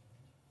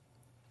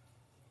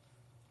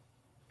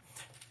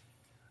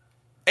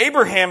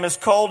 Abraham is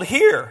called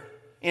here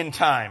in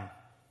time.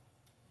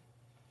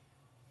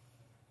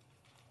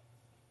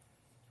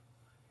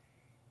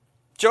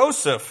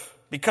 Joseph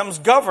becomes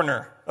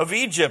governor of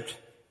Egypt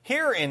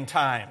here in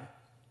time.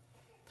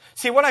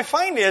 See, what I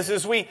find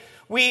is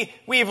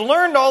we've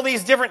learned all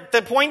these different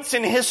points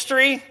in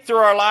history through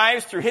our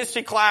lives, through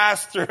history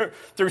class,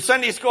 through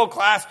Sunday school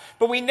class,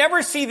 but we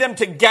never see them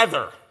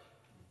together.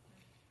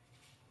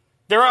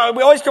 We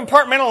always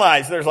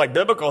compartmentalize. There's like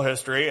biblical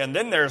history, and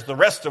then there's the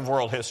rest of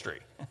world history.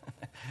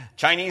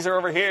 Chinese are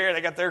over here,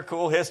 they got their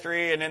cool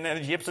history, and then the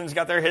Egyptians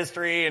got their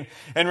history,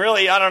 and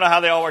really, I don't know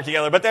how they all work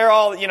together, but they're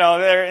all,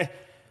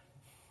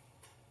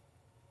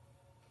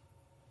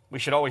 we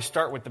should always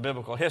start with the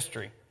biblical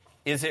history.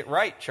 Is it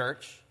right,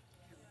 church?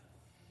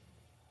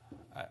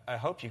 I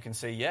hope you can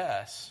say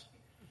yes.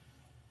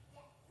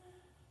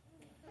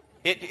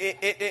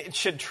 It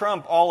should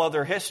trump all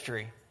other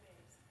history.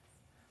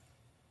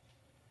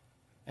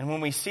 And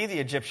when we see the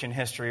Egyptian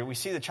history, we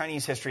see the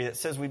Chinese history that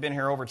says we've been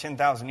here over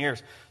 10,000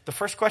 years, the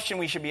first question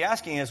we should be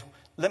asking is,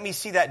 let me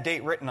see that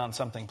date written on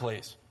something,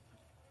 please.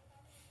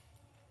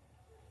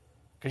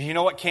 Because you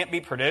know what can't be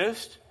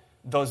produced?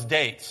 Those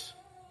dates.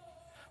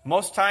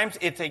 Most times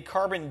it's a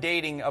carbon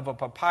dating of a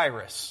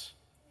papyrus.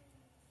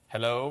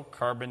 Hello,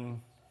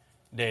 carbon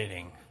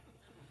dating.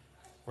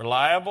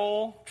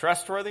 Reliable,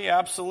 trustworthy,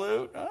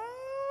 absolute?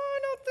 I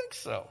don't think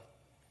so.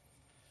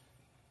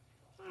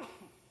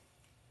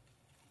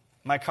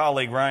 My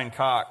colleague Ryan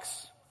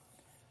Cox,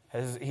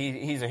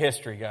 he's a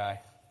history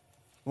guy.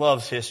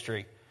 Loves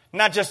history.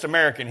 Not just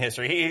American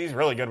history. He's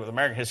really good with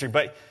American history,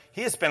 but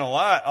he has spent a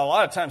lot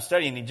of time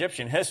studying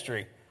Egyptian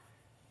history.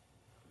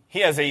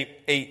 He has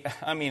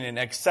an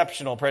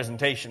exceptional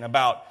presentation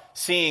about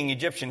seeing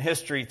Egyptian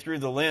history through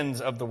the lens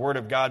of the Word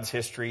of God's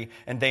history,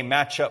 and they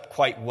match up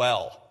quite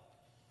well,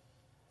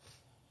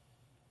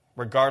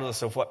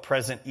 regardless of what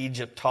present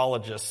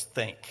Egyptologists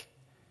think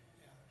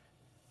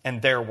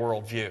and their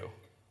worldview.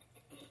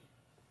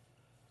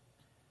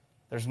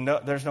 There's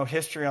no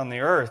history on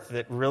the earth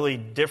that really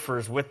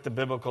differs with the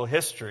biblical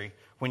history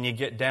when you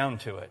get down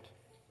to it.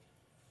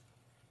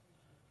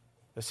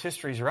 This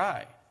history's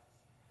right.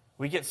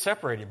 We get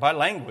separated by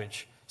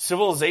language.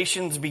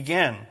 Civilizations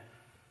begin.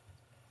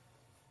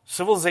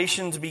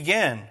 Civilizations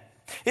begin.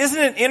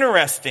 Isn't it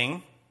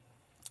interesting?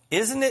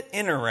 Isn't it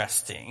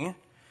interesting?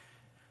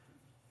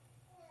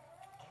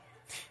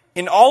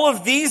 In all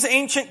of these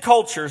ancient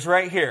cultures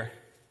right here,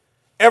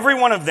 every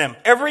one of them,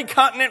 every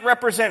continent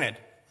represented,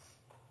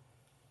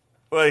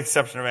 with the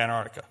exception of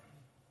Antarctica.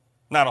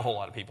 Not a whole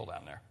lot of people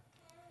down there.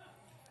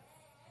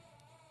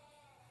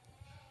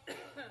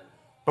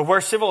 But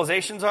where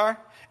civilizations are,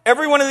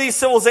 every one of these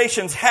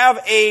civilizations have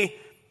a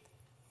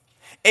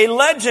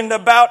legend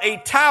about a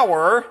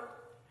tower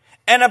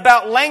and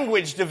about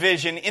language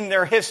division in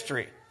their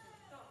history.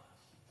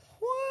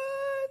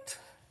 What?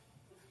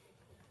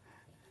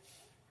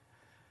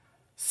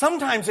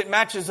 Sometimes it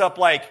matches up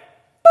like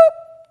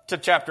boop, to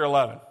chapter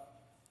 11.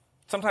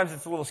 Sometimes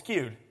it's a little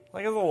skewed,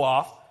 like a little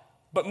off,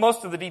 but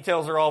most of the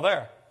details are all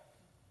there.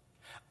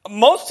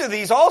 Most of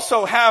these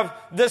also have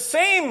the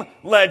same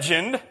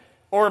legend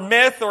or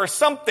myth or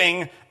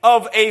something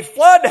of a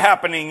flood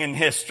happening in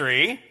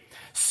history.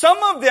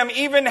 Some of them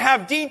even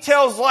have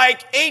details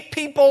like 8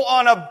 people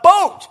on a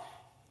boat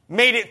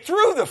made it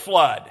through the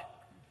flood.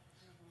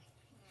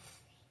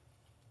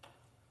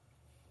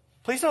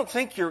 Please don't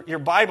think your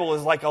Bible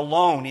is like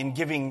alone in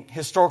giving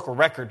historical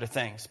record to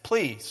things.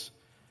 Please.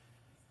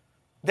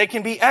 They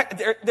can be,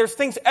 there's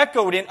things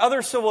echoed in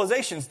other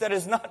civilizations that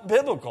is not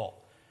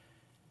biblical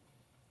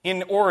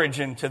in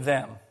origin to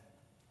them.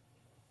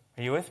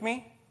 Are you with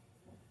me?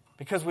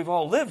 Because we've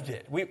all lived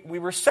it. We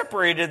were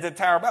separated at the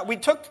Tower of Babel.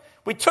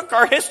 We took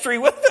our history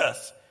with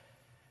us.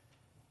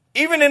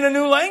 Even in a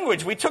new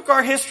language, we took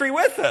our history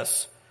with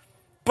us.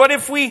 But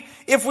if we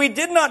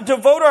did not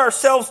devote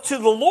ourselves to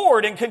the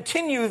Lord and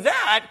continue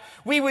that,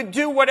 we would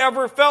do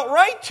whatever felt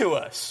right to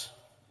us.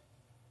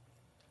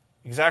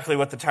 Exactly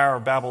what the Tower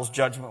of Babel's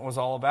judgment was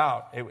all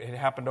about. It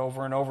happened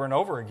over and over and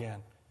over again.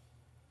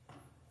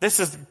 This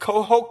is the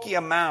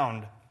Cahokia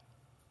Mound.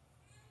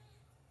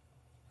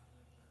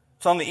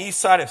 It's on the east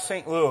side of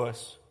St.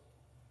 Louis.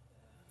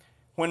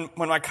 When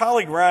my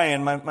colleague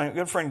Ryan, my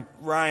good friend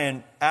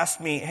Ryan, asked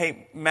me,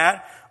 hey,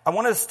 Matt, I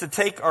want us to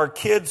take our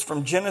kids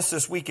from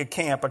Genesis Week of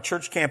Camp, a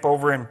church camp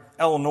over in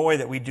Illinois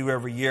that we do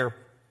every year.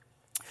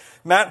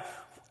 Matt,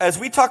 as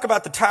we talk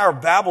about the Tower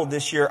of Babel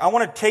this year, I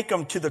want to take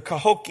them to the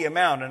Cahokia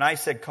Mound. And I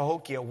said,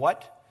 Cahokia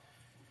what?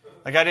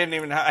 Like I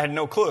had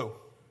no clue.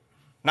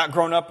 Not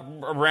grown up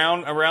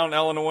around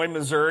Illinois,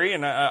 Missouri,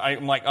 and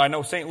I'm like, I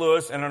know St.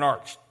 Louis and an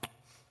arch.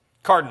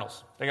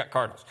 Cardinals. They got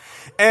Cardinals.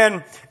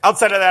 And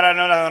outside of that, I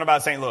know nothing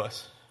about St.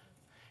 Louis.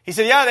 He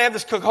said, yeah, they have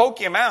this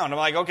Cahokia Mound. I'm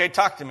like, okay,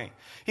 talk to me.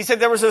 He said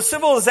there was a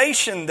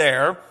civilization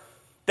there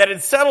that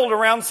had settled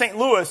around St.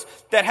 Louis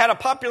that had a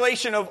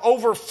population of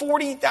over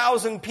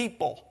 40,000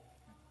 people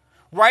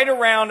right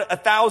around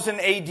 1000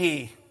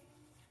 AD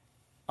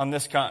on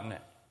this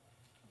continent.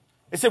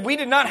 They said we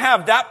did not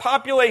have that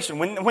population.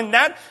 When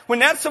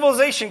that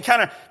civilization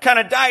kind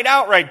of died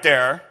out right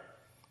there,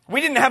 we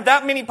didn't have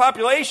that many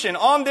population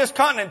on this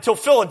continent until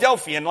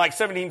Philadelphia in like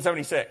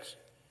 1776.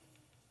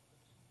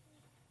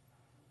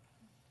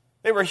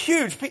 They were a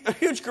huge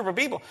group of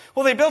people.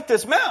 Well, they built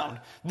this mound.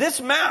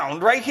 This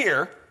mound right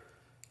here.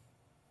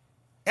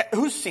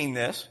 Who's seen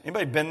this?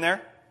 Anybody been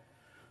there?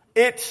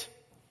 It's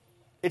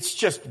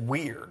just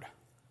weird.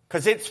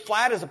 Because it's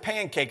flat as a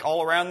pancake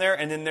all around there,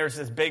 and then there's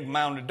this big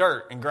mound of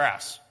dirt and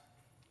grass.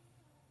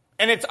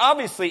 And it's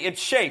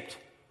shaped.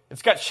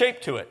 It's got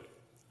shape to it.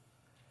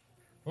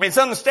 I mean, it's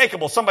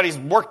unmistakable somebody's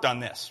worked on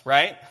this,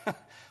 right?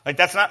 Like,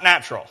 that's not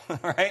natural,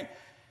 right?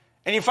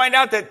 And you find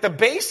out that the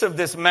base of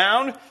this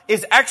mound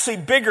is actually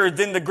bigger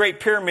than the Great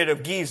Pyramid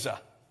of Giza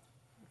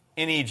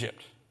in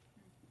Egypt.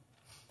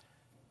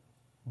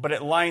 But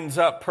it lines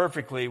up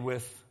perfectly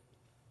with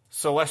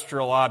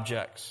celestial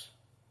objects.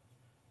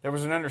 There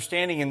was an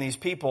understanding in these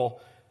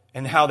people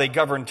and how they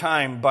govern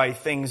time by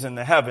things in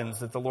the heavens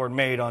that the Lord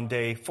made on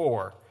day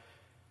 4.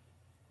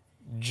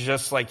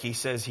 Just like he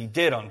says he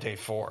did on day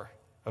 4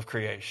 of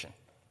creation.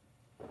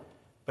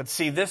 But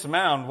see, this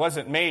mound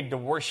wasn't made to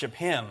worship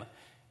him.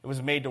 It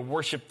was made to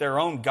worship their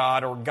own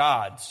god or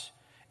gods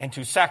and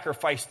to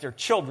sacrifice their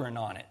children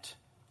on it.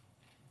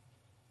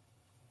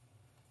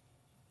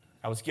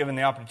 I was given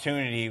the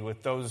opportunity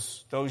with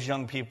those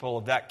young people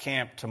of that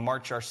camp to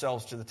march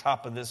ourselves to the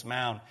top of this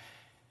mound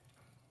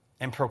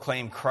and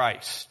proclaim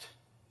Christ.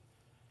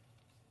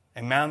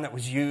 A mound that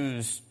was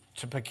used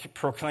to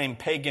proclaim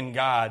pagan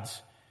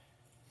gods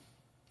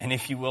and,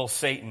 if you will,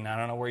 Satan. I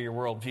don't know where your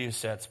worldview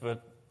sits,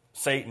 but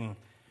Satan.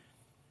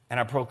 And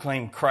I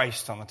proclaimed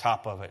Christ on the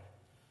top of it.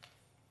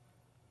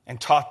 And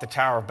taught the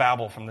Tower of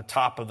Babel from the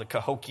top of the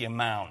Cahokia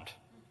Mound.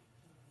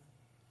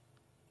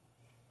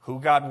 Who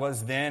God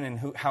was then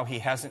and how he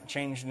hasn't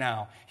changed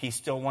now. He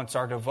still wants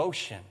our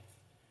devotion.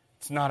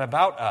 It's not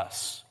about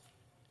us.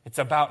 It's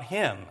about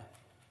him.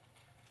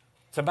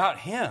 It's about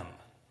him.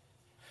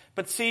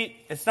 But see,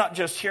 it's not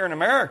just here in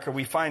America.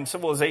 We find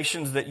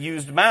civilizations that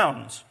used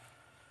mounds.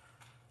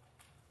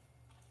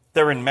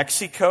 They're in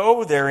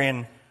Mexico. They're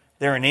in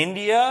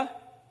India.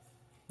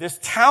 This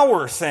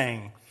tower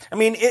thing. I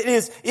mean, it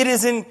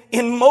is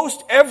in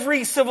most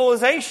every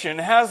civilization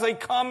has a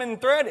common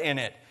thread in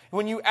it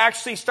when you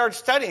actually start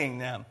studying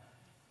them.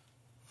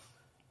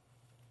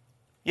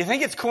 You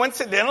think it's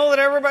coincidental that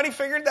everybody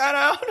figured that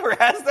out or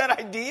has that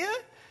idea?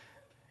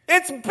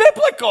 It's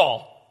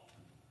biblical.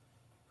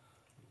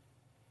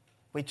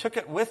 We took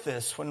it with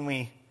us when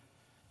we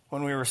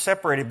were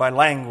separated by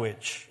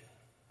language.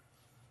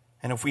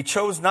 And if we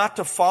chose not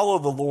to follow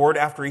the Lord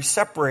after he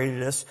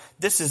separated us,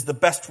 this is the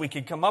best we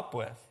could come up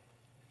with.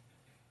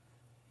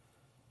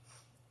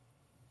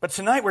 But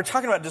tonight we're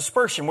talking about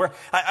dispersion, where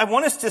I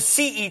want us to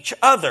see each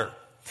other.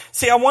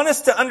 See, I want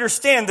us to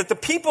understand that the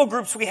people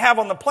groups we have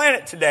on the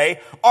planet today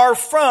are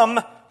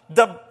from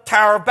the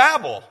Tower of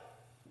Babel.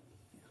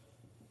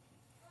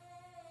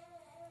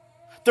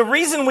 The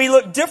reason we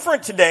look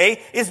different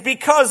today is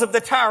because of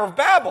the Tower of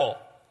Babel.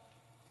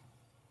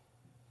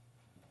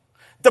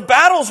 The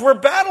battles we're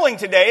battling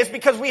today is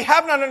because we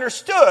have not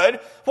understood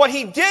what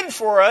he did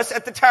for us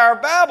at the Tower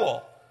of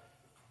Babel.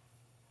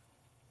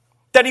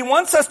 That he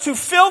wants us to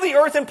fill the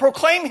earth and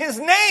proclaim his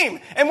name,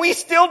 and we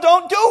still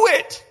don't do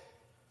it.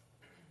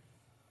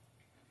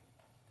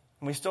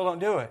 And we still don't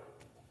do it.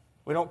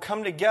 We don't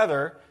come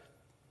together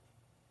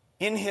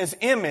in his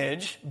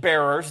image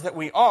bearers that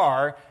we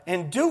are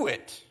and do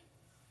it.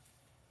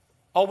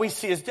 All we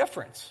see is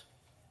difference.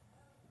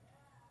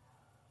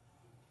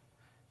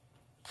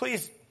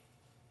 Please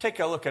take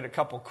a look at a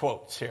couple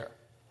quotes here.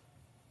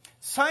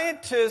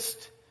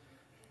 Scientists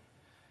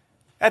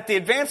at the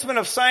Advancement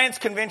of Science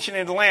Convention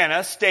in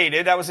Atlanta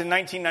stated, that was in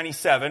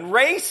 1997,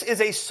 race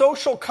is a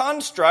social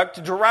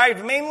construct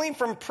derived mainly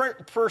from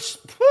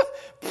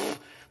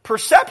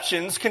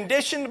perceptions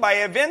conditioned by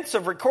events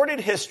of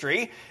recorded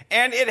history,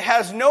 and it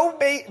has no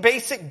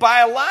basic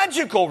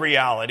biological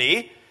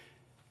reality.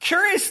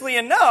 Curiously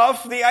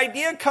enough, the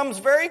idea comes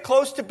very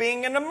close to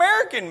being an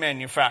American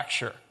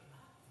manufacture.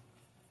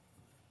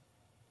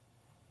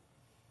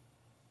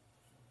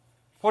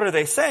 What are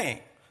they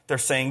saying? They're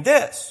saying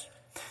this.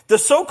 The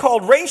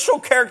so-called racial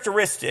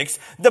characteristics,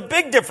 the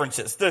big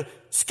differences, the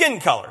skin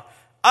color,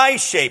 eye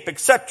shape,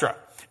 etc.,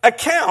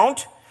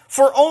 account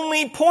for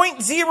only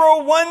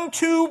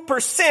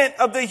 0.012%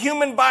 of the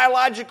human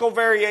biological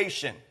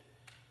variation.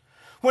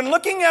 When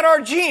looking at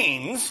our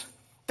genes,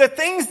 the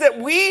things that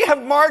we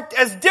have marked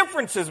as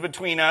differences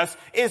between us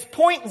is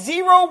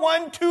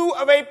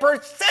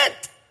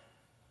 0.012%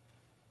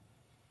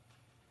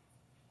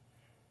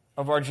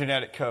 of our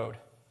genetic code.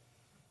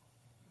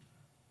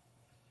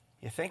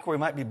 You think we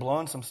might be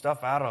blowing some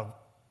stuff out of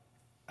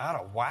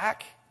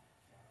whack?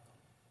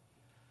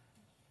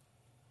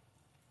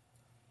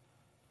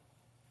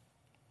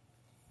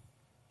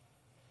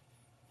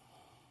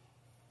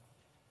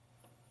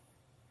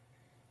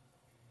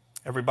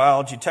 Every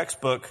biology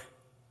textbook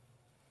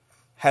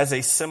has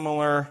a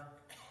similar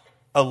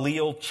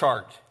allele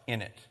chart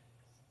in it.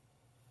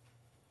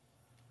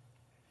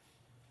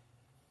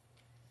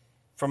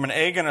 From an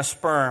egg and a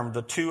sperm,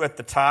 the two at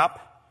the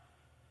top,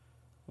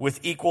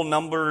 with equal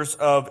numbers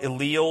of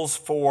alleles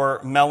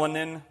for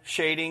melanin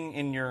shading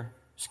in your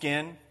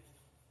skin,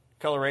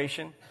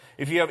 coloration.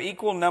 If you have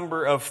equal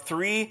number of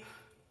 3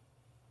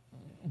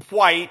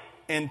 white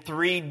and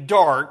 3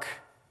 dark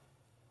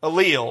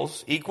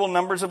alleles, equal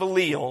numbers of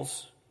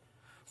alleles,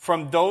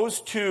 from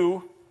those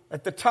two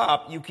at the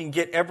top, you can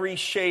get every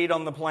shade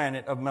on the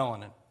planet of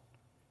melanin.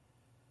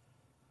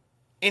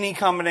 Any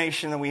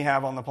combination that we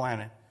have on the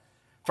planet.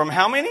 From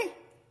how many?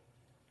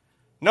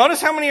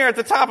 Notice how many are at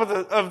the top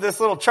of this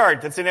little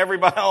chart that's in every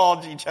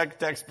biology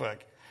textbook.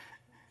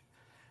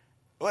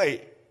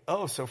 Wait,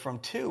 so from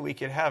 2 we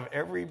could have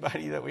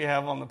everybody that we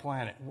have on the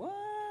planet.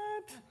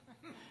 What?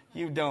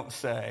 You don't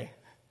say.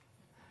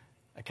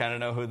 I kind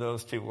of know who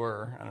those 2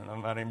 were. I don't know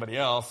about anybody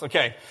else.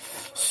 Okay,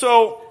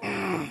 so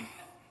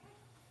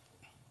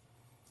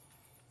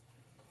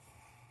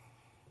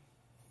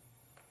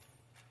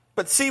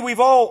but see, we've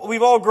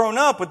all grown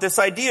up with this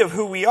idea of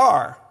who we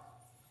are.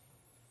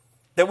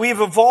 That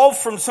we've evolved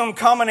from some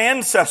common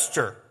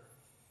ancestor.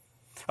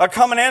 A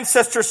common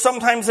ancestor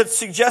sometimes it's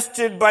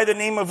suggested by the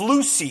name of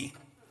Lucy.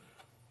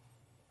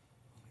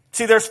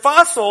 See, there's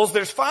fossils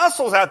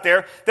out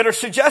there that are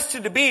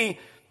suggested to be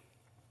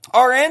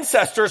our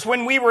ancestors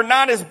when we were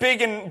not as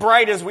big and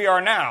bright as we are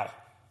now.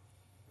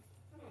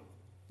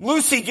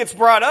 Lucy gets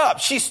brought up.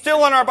 She's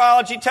still in our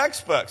biology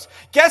textbooks.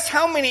 Guess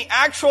how many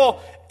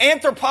actual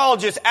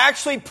anthropologists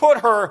actually put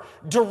her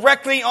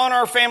directly on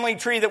our family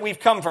tree that we've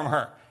come from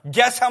her?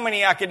 Guess how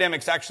many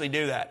academics actually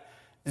do that?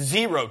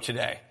 0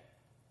 today.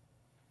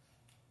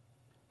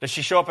 Does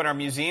she show up in our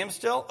museum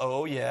still?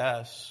 Oh,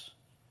 yes.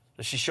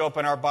 Does she show up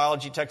in our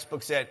biology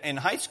textbooks in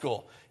high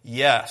school?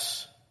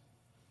 Yes.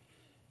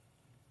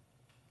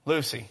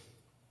 Lucy.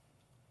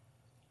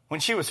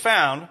 When she was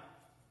found,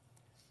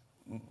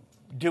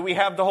 do we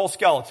have the whole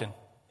skeleton?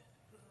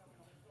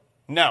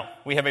 No.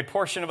 We have a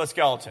portion of a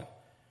skeleton.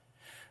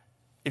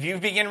 If you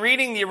begin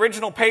reading the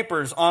original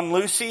papers on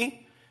Lucy,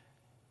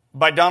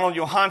 by Donald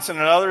Johanson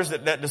and others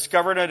that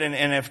discovered it and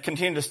have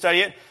continued to study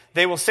it,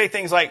 they will say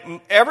things like,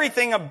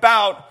 everything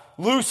about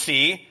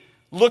Lucy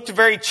looked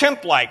very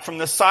chimp-like, from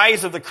the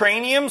size of the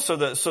cranium, so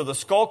the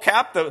skull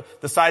cap, the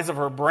size of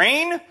her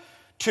brain,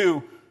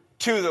 to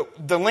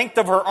the length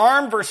of her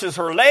arm versus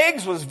her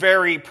legs was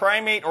very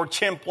primate or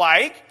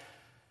chimp-like.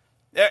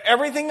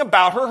 Everything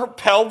about her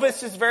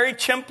pelvis is very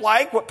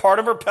chimp-like. What part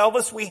of her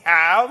pelvis we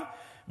have,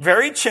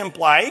 very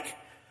chimp-like.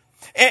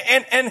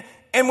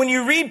 And when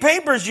you read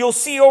papers, you'll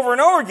see over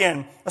and over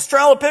again,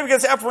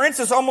 Australopithecus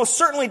afarensis almost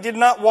certainly did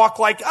not walk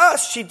like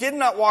us. She did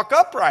not walk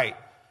upright.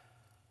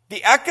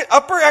 The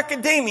upper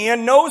academia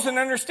knows and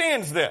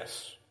understands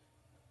this.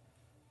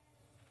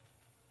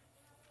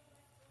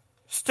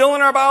 Still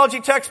in our biology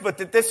textbook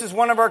that this is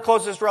one of our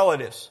closest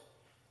relatives.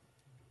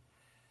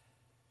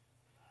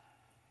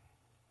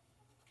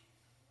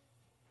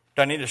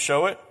 Do I need to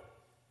show it?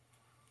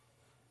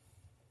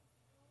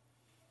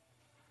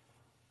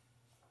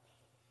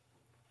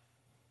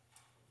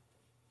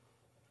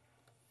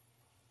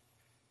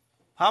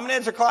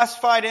 Hominids are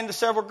classified into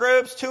several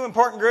groups. Two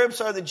important groups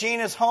are the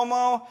genus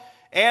Homo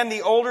and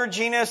the older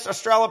genus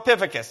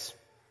Australopithecus.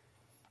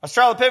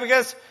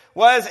 Australopithecus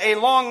was a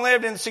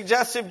long-lived and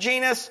suggestive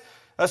genus,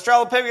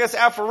 Australopithecus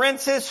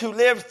afarensis, who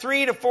lived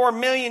 3 to 4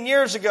 million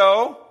years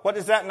ago. What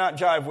does that not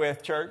jive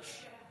with, church?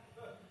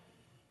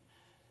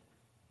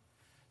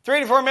 3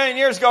 to 4 million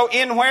years ago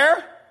in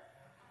where?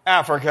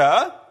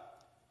 Africa.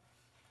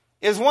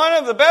 Is one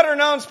of the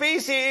better-known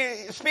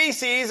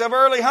species of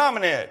early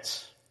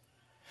hominids.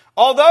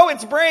 Although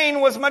its brain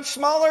was much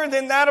smaller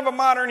than that of a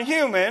modern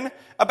human,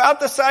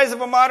 about the size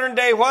of a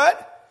modern-day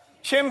what?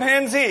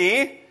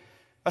 Chimpanzee,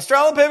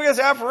 Australopithecus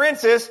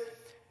afarensis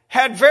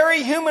had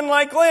very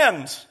human-like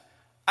limbs.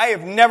 I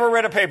have never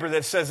read a paper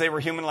that says they were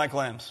human-like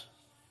limbs.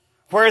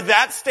 Where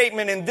that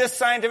statement in this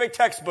scientific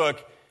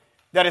textbook,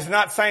 that is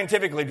not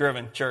scientifically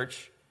driven,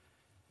 church.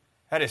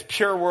 That is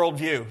pure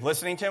worldview.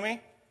 Listening to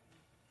me?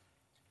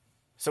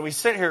 So we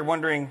sit here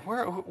wondering,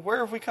 where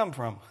have we come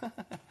from?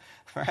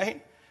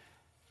 Right?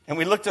 And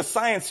we look to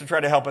science to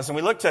try to help us. And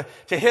we look to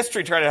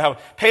history to try to help.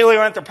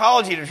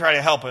 Paleoanthropology to try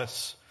to help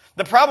us.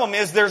 The problem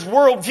is there's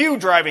worldview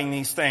driving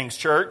these things,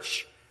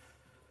 church.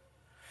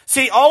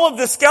 See, all of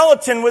the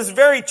skeleton was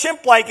very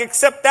chimp-like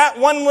except that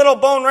one little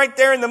bone right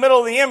there in the middle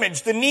of the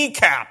image, the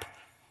kneecap.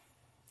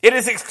 It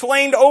is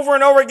explained over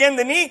and over again,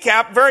 the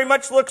kneecap very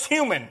much looks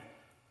human.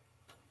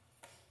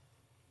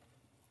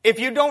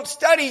 If you don't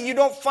study, you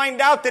don't find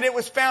out that it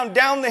was found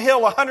down the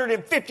hill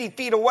 150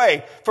 feet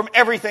away from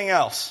everything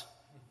else.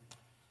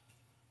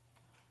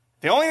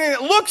 The only thing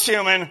that looks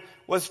human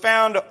was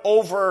found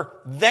over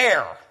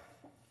there.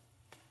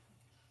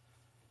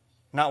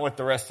 Not with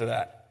the rest of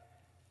that.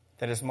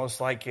 That is most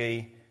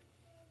likely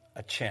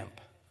a chimp.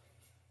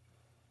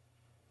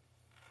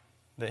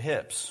 The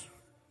hips,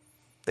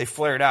 they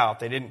flared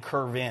out. They didn't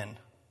curve in.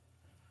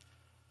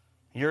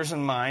 Yours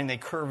and mine, they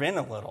curve in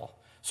a little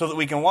so that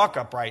we can walk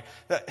upright.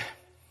 The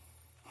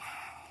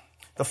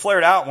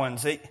flared out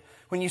ones,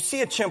 when you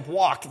see a chimp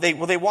walk, they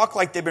walk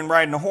like they've been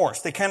riding a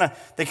horse. They kind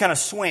of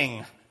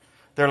swing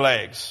their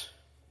legs.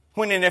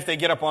 When and if they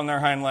get up on their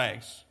hind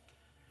legs.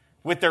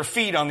 With their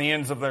feet on the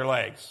ends of their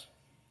legs.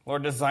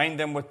 Lord designed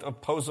them with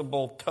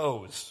opposable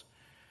toes.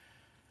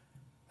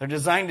 They're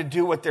designed to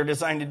do what they're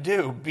designed to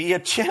do. Be a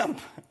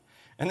chimp.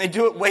 And they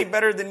do it way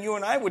better than you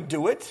and I would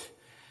do it.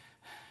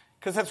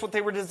 Because that's what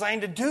they were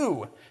designed to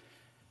do.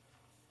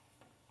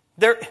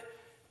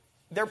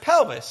 Their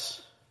pelvis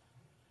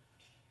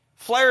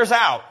flares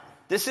out.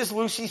 This is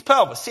Lucy's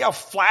pelvis. See how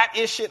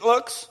flat-ish it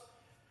looks?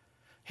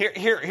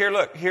 Here,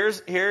 look.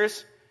 Here's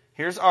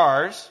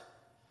ours.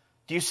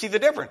 Do you see the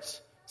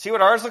difference? See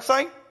what ours looks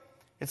like?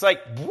 It's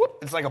like, whoop,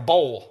 it's like a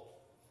bowl.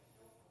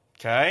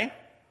 Okay?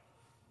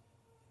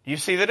 Do you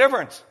see the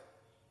difference?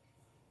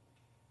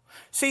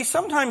 See,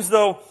 sometimes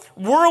though,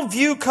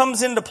 worldview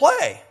comes into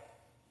play.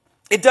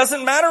 It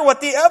doesn't matter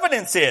what the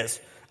evidence is.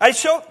 I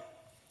showed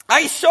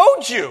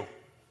you.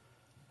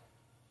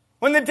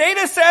 When the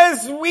data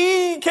says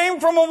we came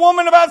from a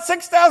woman about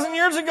 6,000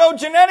 years ago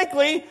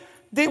genetically,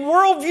 the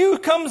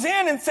worldview comes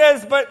in and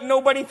says, but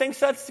nobody thinks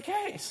that's the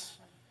case.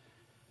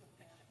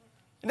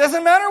 It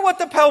doesn't matter what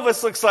the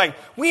pelvis looks like.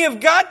 We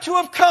have got to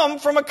have come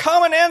from a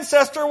common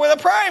ancestor with a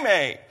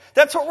primate.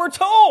 That's what we're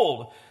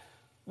told.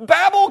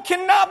 Babel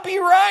cannot be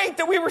right,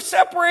 that we were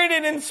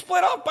separated and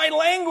split off by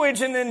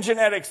language and then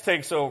genetics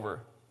takes over.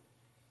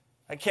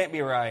 That can't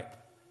be right.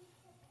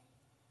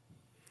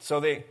 So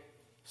they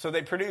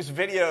produced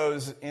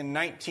videos in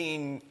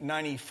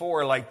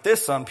 1994 like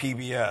this on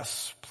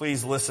PBS.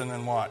 Please listen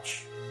and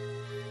watch.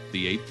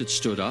 The ape that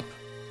stood up,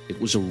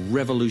 it was a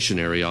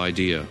revolutionary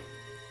idea.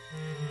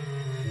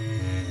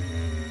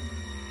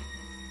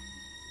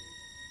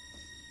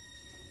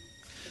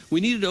 We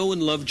needed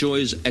Owen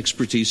Lovejoy's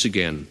expertise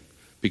again,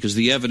 because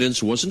the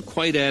evidence wasn't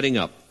quite adding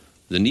up.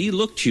 The knee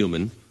looked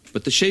human,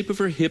 but the shape of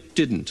her hip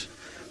didn't.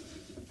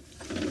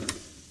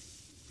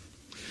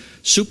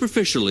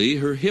 Superficially,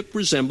 her hip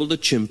resembled a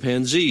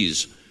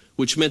chimpanzee's,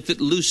 which meant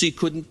that Lucy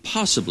couldn't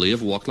possibly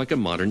have walked like a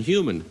modern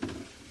human.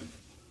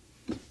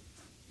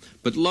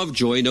 But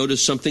Lovejoy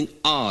noticed something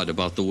odd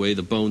about the way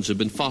the bones had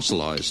been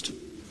fossilized.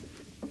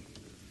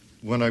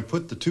 When I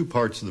put the two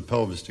parts of the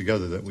pelvis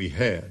together that we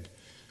had,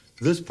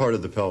 this part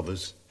of the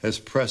pelvis has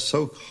pressed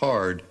so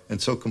hard and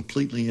so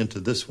completely into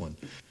this one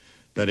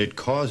that it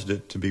caused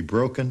it to be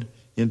broken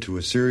into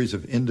a series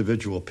of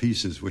individual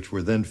pieces which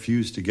were then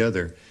fused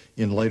together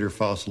in later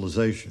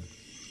fossilization.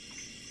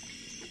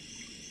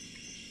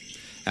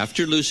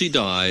 After Lucy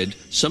died,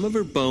 some of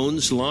her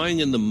bones lying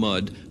in the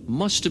mud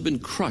must have been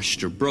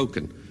crushed or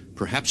broken,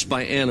 perhaps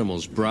by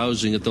animals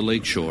browsing at the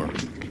lakeshore.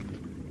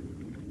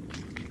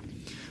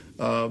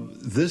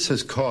 This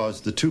has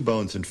caused the two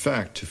bones, in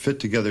fact, to fit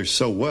together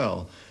so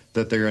well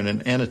that they're in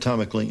an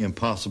anatomically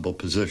impossible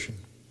position.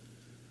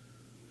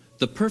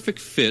 the perfect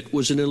fit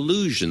was an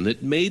illusion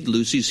that made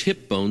Lucy's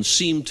hip bones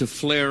seem to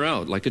flare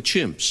out like a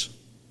chimp's.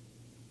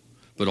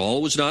 But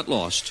all was not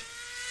lost.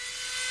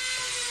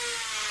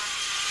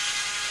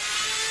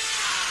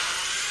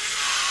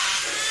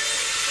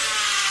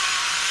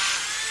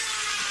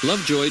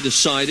 Lovejoy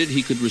decided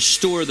he could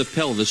restore the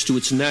pelvis to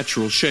its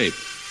natural shape.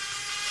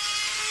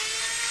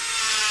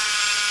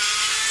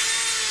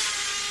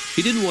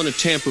 He didn't want to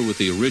tamper with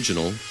the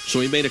original, so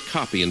he made a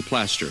copy in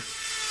plaster.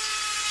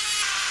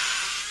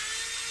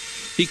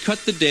 He cut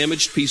the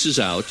damaged pieces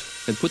out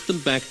and put them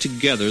back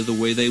together the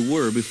way they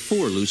were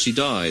before Lucy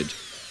died.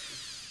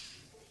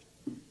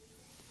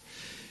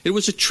 It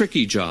was a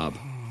tricky job,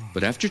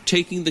 but after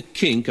taking the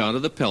kink out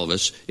of the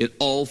pelvis, it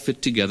all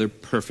fit together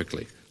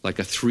perfectly, like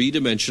a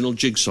three-dimensional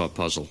jigsaw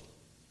puzzle.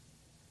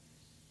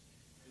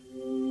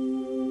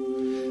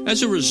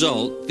 As a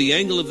result, the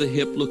angle of the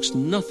hip looks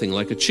nothing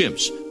like a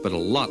chimp's, but a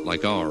lot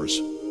like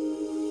ours.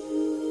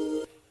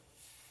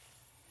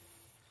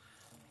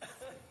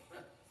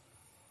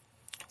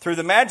 Through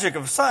the magic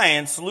of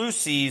science,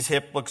 Lucy's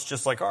hip looks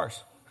just like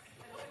ours.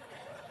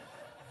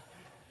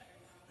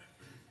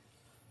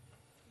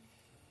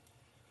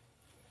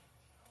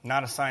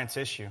 Not a science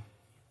issue.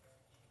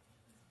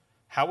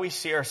 How we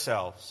see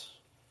ourselves,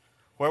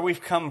 where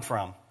we've come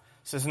from,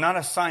 this is not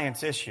a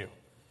science issue.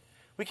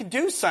 We can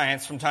do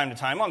science from time to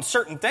time on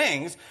certain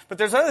things, but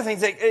there's other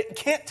things that it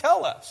can't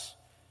tell us.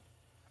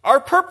 Our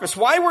purpose,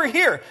 why we're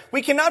here,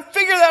 we cannot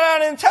figure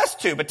that out in a test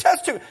tube. A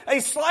test tube, a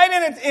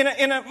slide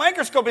in a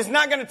microscope is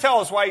not going to tell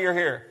us why you're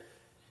here.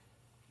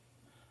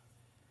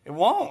 It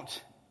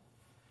won't.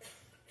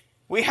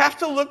 We have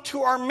to look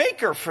to our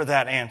Maker for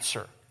that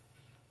answer.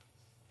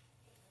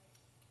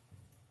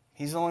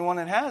 He's the only one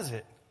that has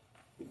it.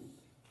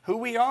 Who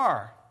we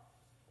are.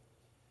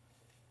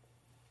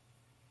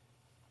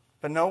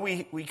 But no,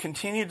 we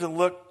continue to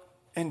look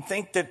and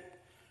think that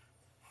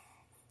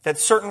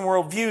certain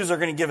worldviews are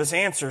going to give us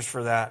answers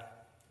for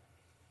that.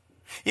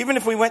 Even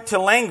if we went to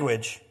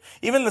language,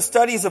 even the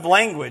studies of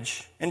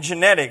language and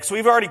genetics,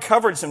 we've already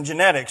covered some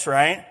genetics,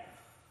 right?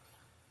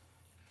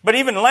 But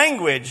even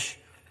language,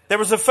 there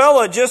was a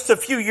fellow just a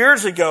few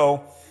years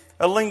ago,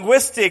 a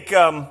linguistic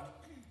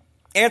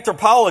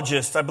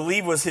anthropologist, I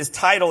believe was his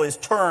title, his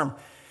term.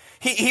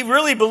 He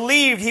really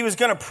believed he was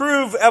going to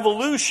prove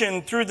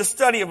evolution through the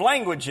study of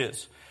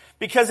languages.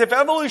 Because if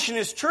evolution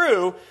is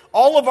true,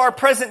 all of our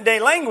present-day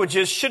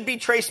languages should be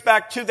traced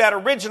back to that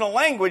original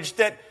language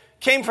that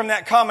came from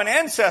that common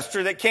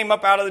ancestor that came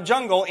up out of the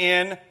jungle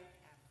in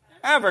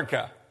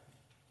Africa.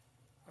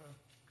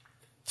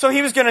 So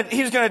he was going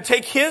to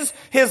take his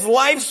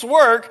life's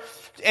work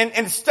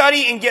and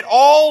study and get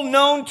all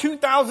known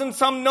 2,000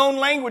 some known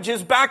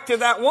languages back to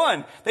that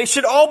one. They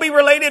should all be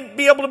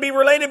able to be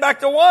related back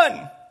to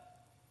one.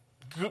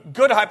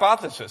 Good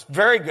hypothesis.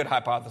 Very good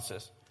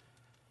hypothesis.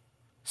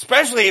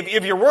 Especially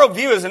if your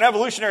worldview is an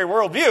evolutionary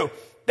worldview,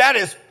 that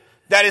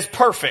is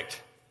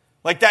perfect.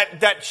 Like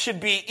that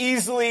should be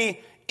easily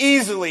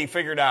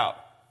figured out.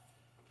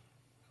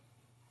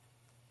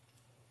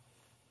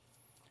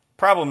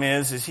 Problem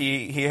is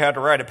he had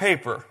to write a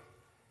paper.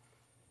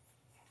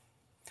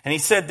 And he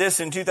said this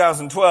in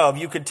 2012,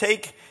 you could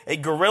take a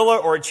gorilla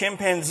or a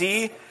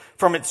chimpanzee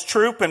from its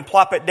troop and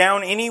plop it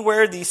down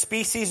anywhere these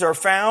species are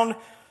found,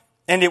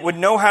 and it would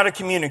know how to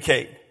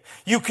communicate.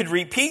 You could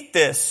repeat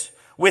this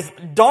with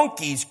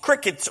donkeys,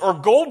 crickets, or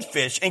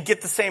goldfish and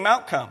get the same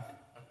outcome.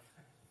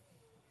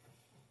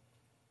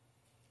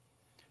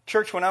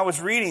 Church, when I was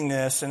reading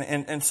this,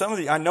 and some of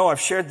I know I've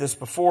shared this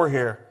before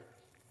here,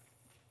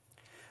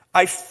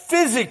 I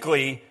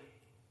physically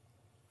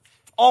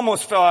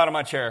almost fell out of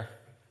my chair.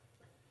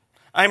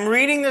 I'm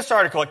reading this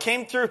article. It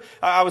came through,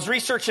 I was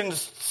researching,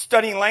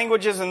 studying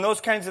languages and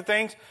those kinds of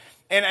things,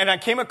 and I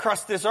came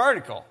across this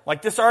article.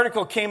 Like this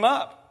article came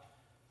up.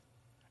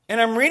 And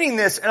I'm reading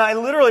this, and I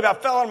literally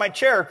about fell out of my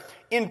chair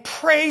in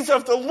praise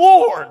of the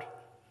Lord.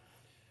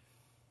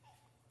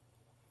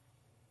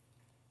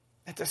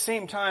 At the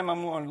same time,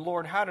 I'm going,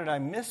 Lord, how did I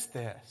miss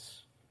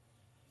this?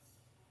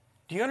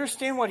 Do you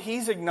understand what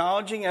he's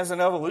acknowledging as an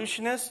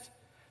evolutionist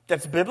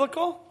that's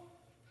biblical?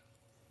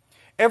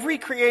 Every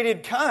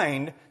created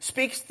kind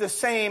speaks the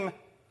same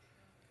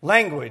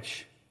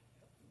language.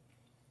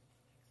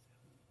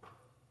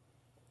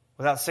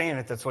 Without saying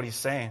it, that's what he's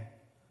saying.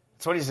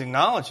 That's what he's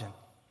acknowledging.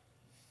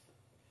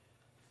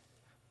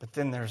 But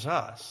then there's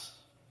us.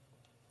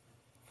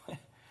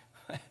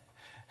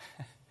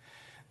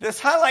 This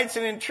highlights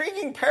an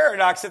intriguing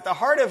paradox at the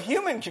heart of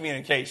human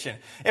communication.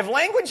 If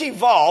language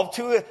evolved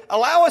to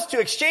allow us to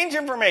exchange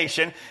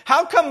information,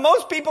 how come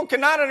most people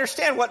cannot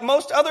understand what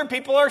most other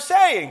people are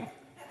saying?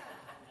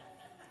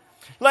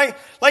 Like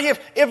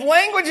if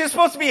language is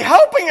supposed to be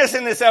helping us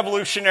in this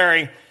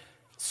evolutionary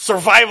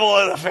survival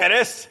of the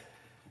fittest,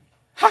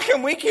 how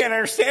come we can't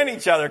understand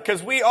each other?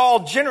 Because we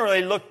all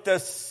generally look the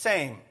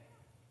same.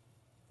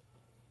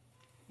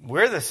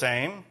 We're the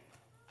same.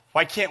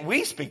 Why can't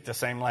we speak the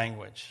same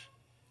language?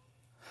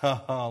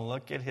 Oh,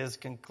 look at his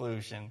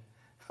conclusion.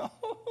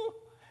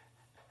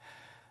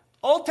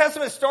 Old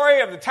Testament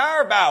story of the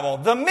Tower of Babel,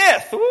 the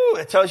myth. Ooh,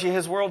 it tells you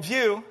his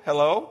worldview.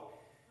 Hello.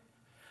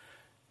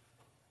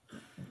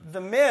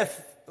 The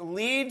myth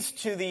leads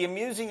to the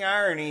amusing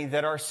irony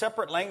that our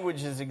separate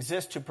languages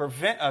exist to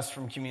prevent us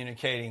from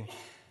communicating.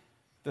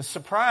 The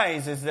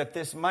surprise is that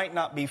this might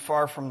not be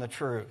far from the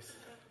truth.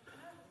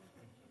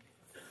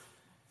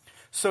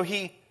 So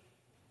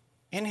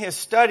in his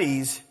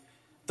studies,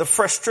 the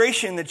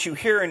frustration that you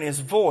hear in his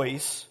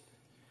voice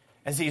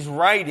as he's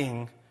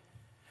writing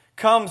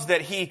comes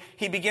that he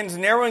begins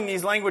narrowing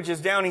these languages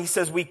down. He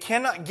says we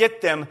cannot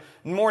get them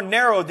more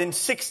narrow than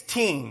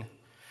 16.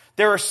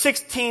 There are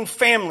 16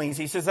 families.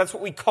 He says that's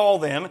what we call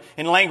them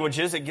in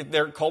languages.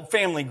 They're called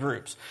family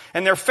groups.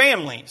 And they're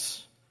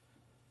families.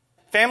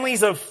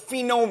 Families of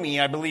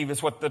phenomi, I believe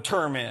is what the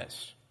term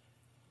is.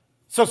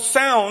 So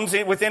sounds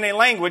within a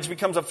language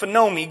becomes a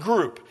phenomi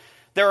group.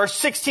 There are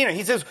 16.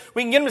 He says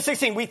we can get them to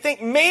 16. We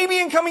think maybe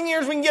in coming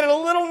years we can get it a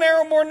little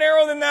more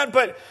narrow than that,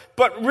 but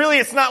really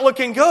it's not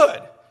looking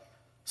good.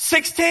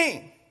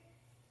 16.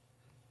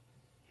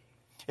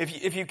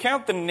 If you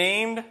count the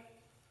named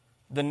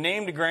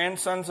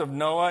grandsons of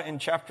Noah in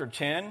chapter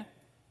 10,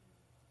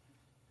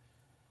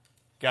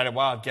 got a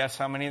wild guess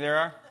how many there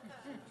are?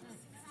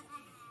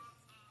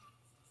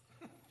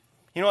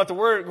 You know what? The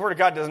Word of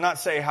God does not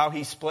say how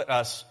he split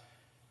us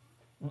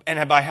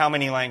and by how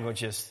many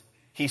languages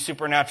he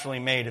supernaturally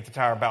made at the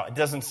Tower of Babel. It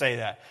doesn't say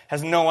that.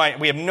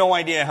 We have no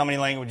idea how many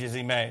languages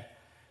he made.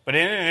 But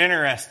isn't it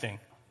interesting?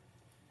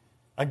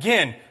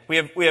 Again, we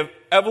have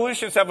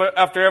evolutionists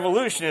after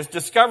evolutionists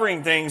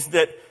discovering things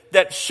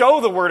that show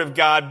the Word of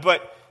God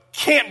but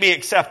can't be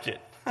accepted.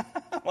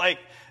 Like,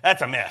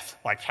 that's a myth.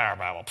 Like Tower of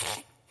Babel.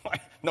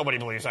 Like, nobody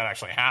believes that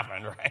actually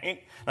happened,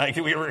 right? Like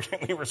we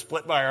were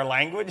split by our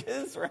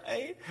languages,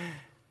 right?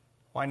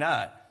 Why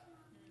not?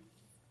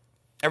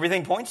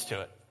 Everything points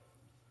to it.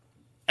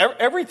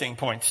 Everything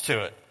points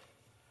to it.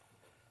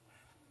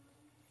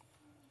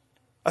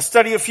 A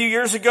study a few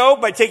years ago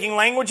by taking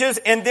languages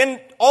and then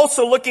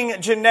also looking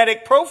at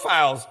genetic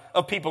profiles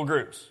of people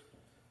groups.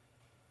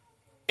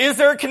 Is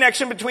there a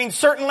connection between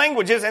certain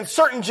languages and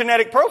certain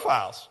genetic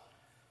profiles?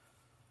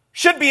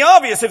 Should be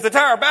obvious if the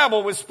Tower of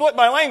Babel was split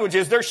by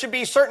languages, there should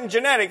be certain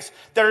genetics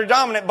that are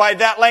dominant by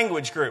that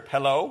language group.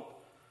 Hello?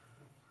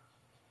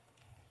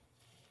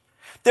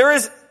 There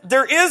is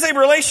a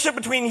relationship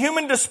between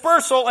human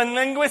dispersal and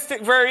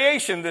linguistic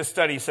variation, this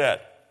study said.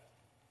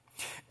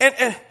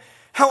 And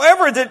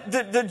however,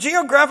 the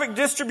geographic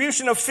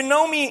distribution of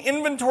phenomi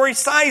inventory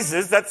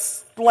sizes,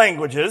 that's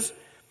languages,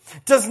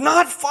 does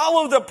not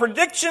follow the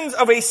predictions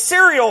of a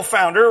serial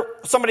founder,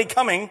 somebody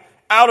coming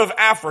out of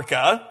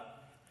Africa,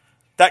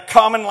 that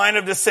common line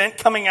of descent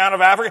coming out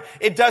of Africa.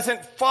 It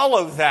doesn't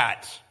follow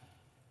that.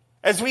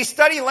 As we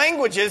study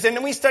languages and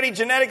then we study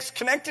genetics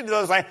connected to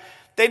those languages,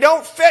 they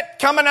don't fit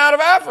coming out of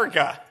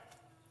Africa.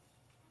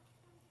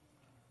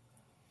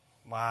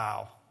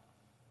 Wow.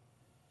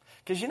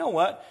 Because you know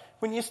what?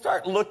 When you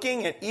start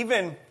looking at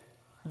even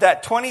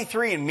that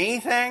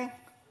 23andMe thing,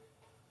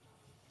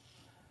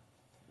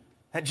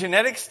 that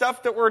genetic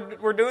stuff that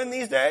we're doing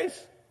these days,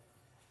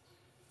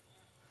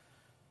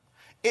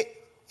 it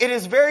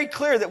is very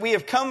clear that we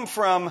have come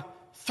from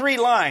three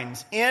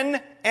lines,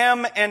 N,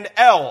 M, and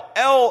L.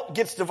 L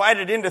gets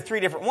divided into three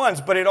different ones,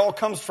 but it all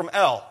comes from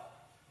L.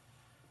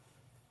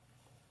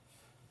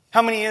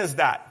 How many is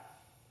that?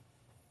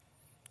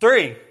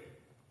 3.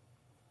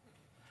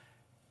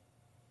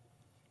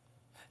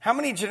 How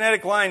many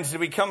genetic lines did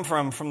we come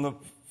from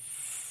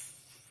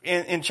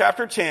in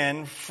chapter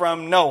 10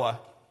 from Noah?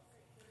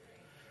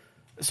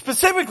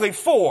 Specifically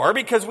 4,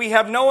 because we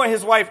have Noah,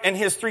 his wife, and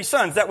his 3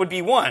 sons. That would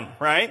be 1,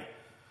 right?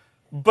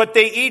 But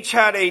they each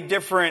had a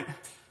different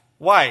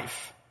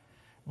wife.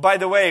 By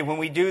the way, when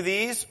we do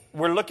these,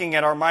 we're looking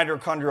at our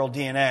mitochondrial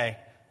DNA.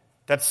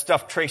 That's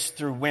stuff traced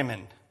through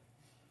women.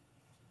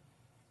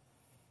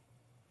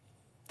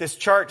 This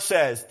chart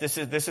says,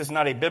 this is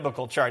not a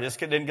biblical chart. This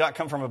did not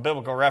come from a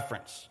biblical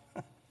reference.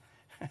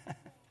 It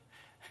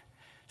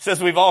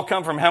says we've all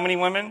come from how many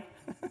women?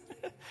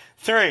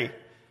 3.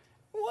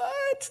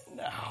 What?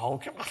 No,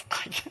 come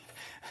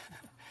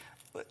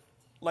on.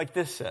 Like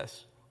this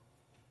says.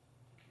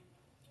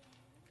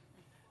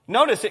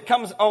 Notice it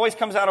always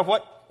comes out of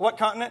what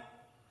continent?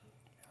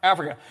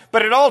 Africa.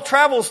 But it all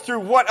travels through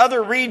what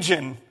other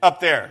region up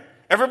there?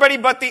 Everybody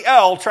but the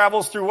L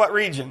travels through what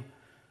region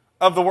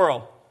of the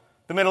world?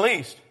 The Middle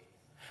East.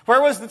 Where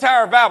was the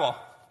Tower of Babel?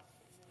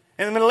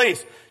 In the Middle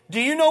East.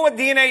 Do you know what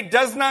DNA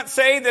does not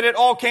say? That it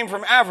all came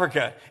from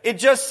Africa. It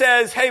just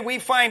says, hey, we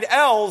find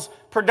L's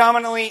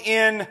predominantly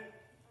in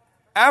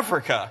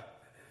Africa.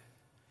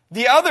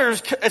 The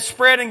others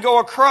spread and go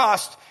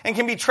across and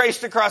can be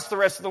traced across the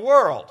rest of the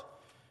world.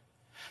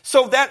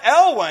 So that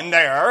L one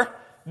there,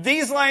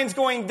 these lines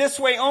going this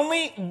way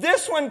only,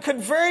 this one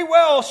could very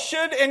well,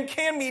 should and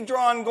can be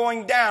drawn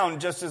going down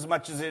just as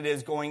much as it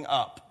is going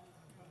up.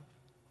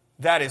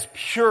 That is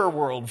pure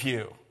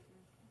worldview.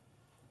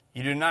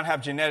 You do not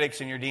have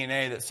genetics in your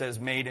DNA that says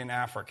made in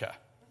Africa.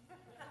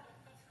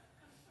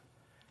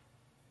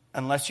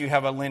 Unless you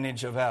have a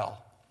lineage of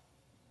L.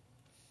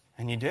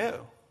 And you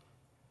do.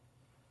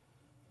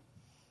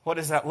 What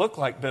does that look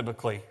like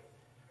biblically?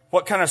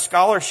 What kind of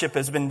scholarship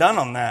has been done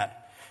on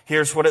that?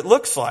 Here's what it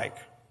looks like.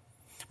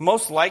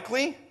 Most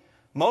likely,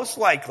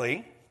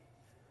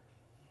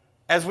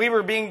 as we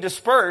were being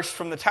dispersed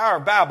from the Tower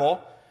of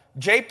Babel,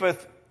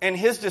 Japheth and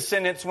his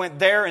descendants went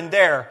there and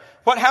there.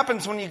 What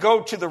happens when you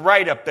go to the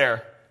right up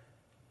there?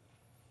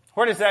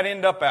 Where does that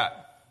end up at?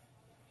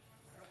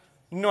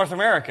 North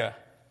America.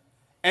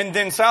 And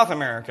then South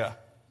America.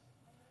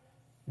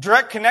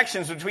 Direct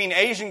connections between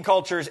Asian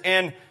cultures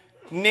and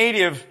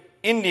native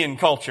Indian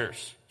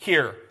cultures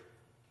here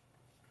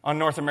on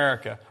North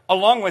America,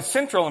 along with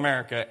Central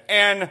America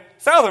and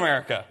South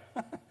America.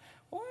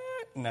 What?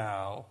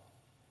 No.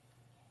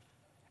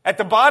 At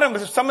the bottom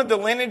of some of the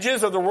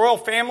lineages of the royal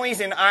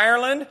families in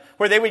Ireland,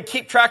 where they would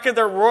keep track of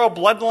their royal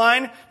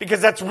bloodline because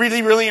that's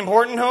really, really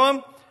important to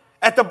them,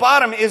 at the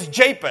bottom is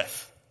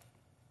Japheth.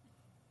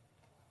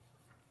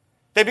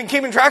 They've been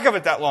keeping track of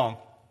it that long.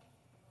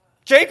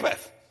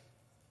 Japheth.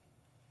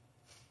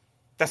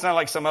 That's not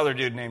like some other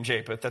dude named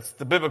Japheth. That's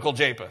the biblical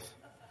Japheth.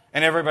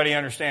 And everybody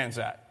understands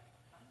that.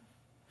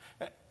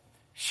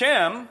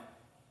 Shem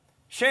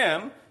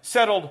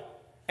settled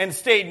and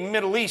stayed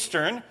Middle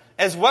Eastern,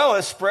 as well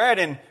as spread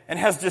and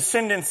has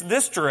descendants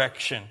this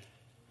direction.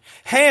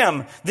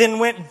 Ham then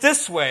went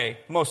this way,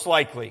 most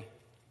likely.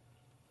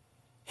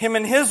 Him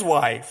and his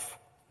wife.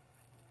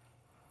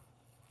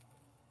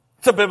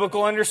 It's a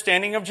biblical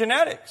understanding of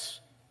genetics.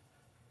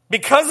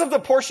 Because of the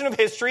portion of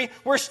history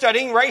we're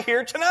studying right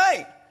here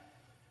tonight.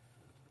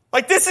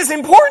 Like, this is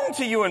important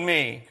to you and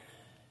me.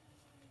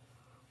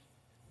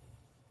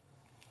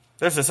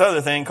 There's this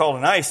other thing called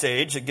an ice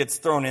age that gets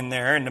thrown in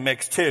there in the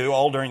mix too,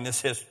 all during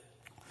this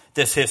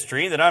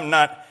history that I'm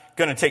not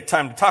going to take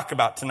time to talk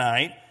about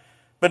tonight.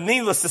 But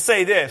needless to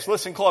say this,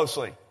 listen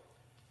closely.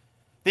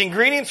 The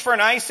ingredients for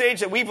an ice age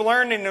that we've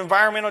learned in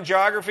environmental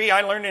geography,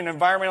 I learned in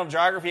environmental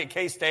geography at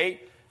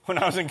K-State when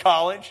I was in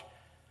college.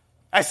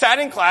 I sat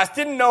in class,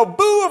 didn't know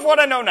boo of what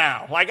I know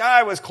now. Like,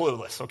 I was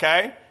clueless,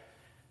 okay?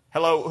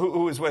 Hello,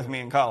 who was with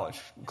me in college?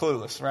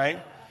 Clueless, right?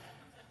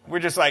 We're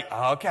just like,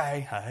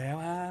 okay.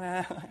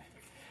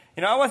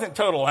 You know, I wasn't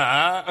total,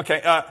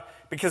 okay.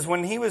 Because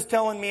when he was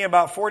telling me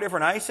about 4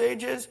 different ice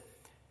ages,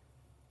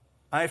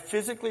 I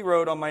physically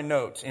wrote on my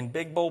notes in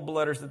big bold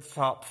letters at the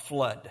top,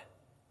 flood.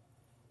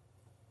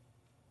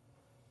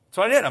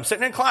 So I did. I'm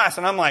sitting in class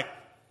and I'm like,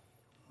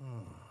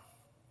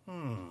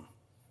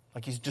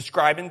 Like he's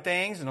describing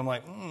things and I'm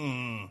like,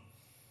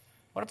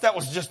 what if that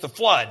was just a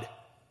flood?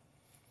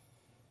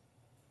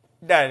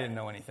 I didn't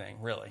know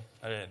anything, really.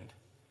 I didn't.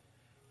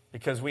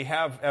 Because we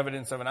have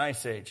evidence of an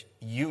ice age.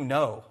 You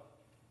know.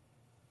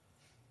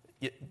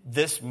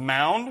 This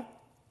mound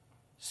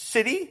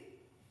city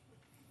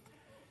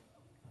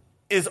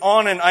is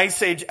on an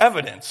ice age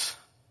evidence.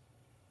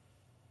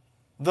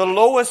 The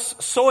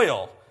lowest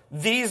soil,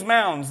 these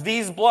mounds,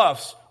 these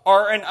bluffs,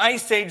 are an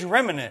ice age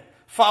remnant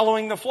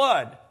following the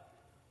flood.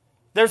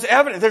 There's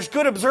evidence, there's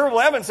good observable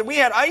evidence that we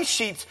had ice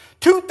sheets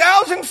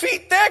 2,000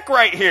 feet thick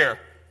right here.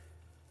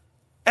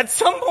 At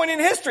some point in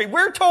history,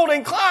 we're told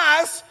in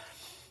class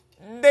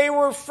they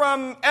were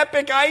from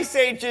epic ice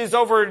ages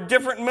over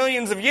different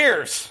millions of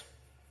years.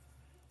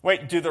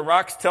 Wait, do the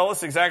rocks tell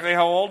us exactly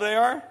how old they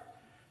are?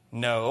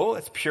 No,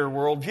 it's pure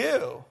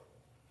worldview.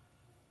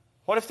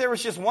 What if there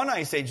was just one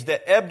ice age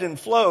that ebbed and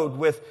flowed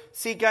with,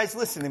 see guys,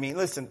 listen to me,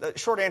 listen, the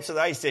short answer to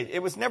the ice age,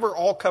 it was never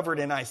all covered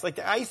in ice. Like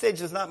the ice age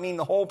does not mean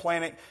the whole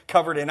planet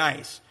covered in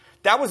ice.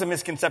 That was a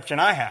misconception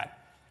I had.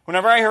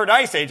 Whenever I heard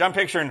ice age, I'm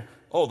picturing,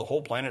 oh, the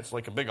whole planet's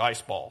like a big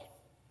ice ball.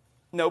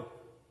 Nope,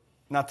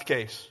 not the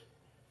case.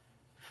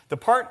 The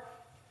part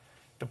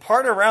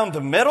around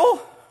the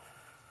middle,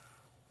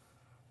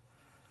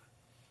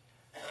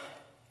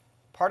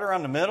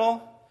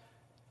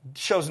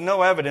 shows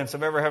no evidence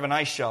of ever having an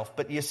ice shelf.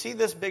 But you see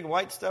this big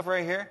white stuff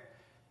right here?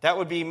 That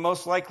would be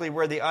most likely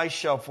where the ice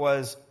shelf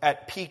was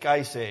at peak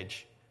ice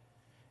age.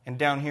 And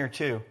down here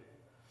too.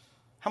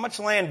 How much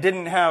land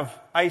didn't have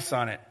ice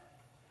on it?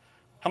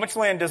 How much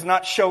land does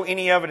not show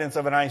any evidence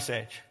of an ice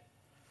age?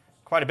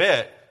 Quite a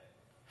bit.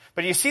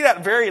 But you see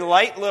that very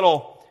light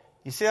little,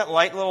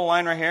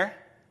 line right here?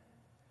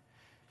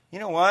 You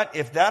know what?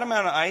 If that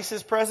amount of ice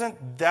is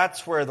present,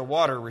 that's where the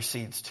water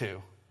recedes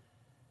to.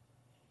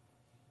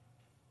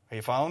 Are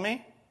you following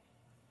me?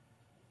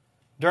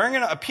 During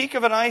a peak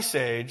of an ice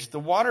age, the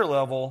water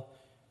level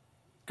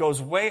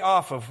goes way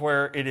off of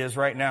where it is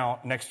right now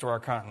next to our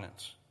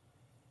continents.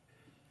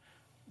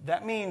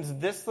 That means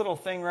this little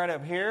thing right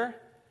up here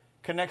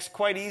connects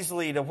quite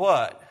easily to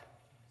what?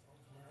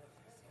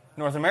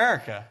 North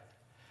America.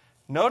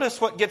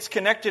 Notice what gets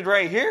connected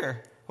right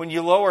here when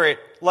you lower it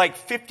like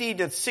 50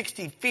 to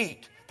 60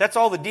 feet. That's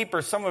all the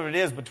deeper some of it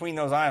is between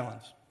those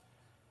islands.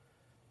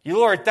 You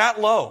lower it that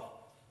low.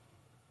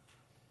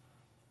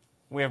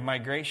 We have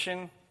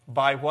migration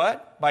by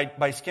what?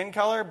 By skin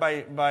color?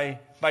 By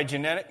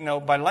genetic? No,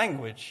 by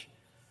language.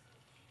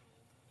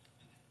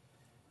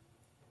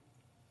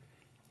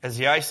 As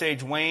the ice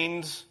age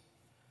wanes,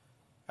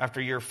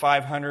 after year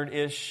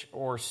 500-ish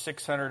or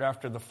 600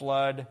 after the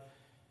flood,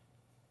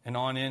 and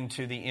on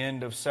into the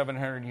end of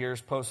 700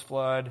 years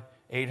post-flood,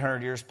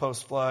 800 years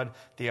post-flood,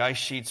 the ice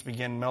sheets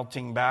begin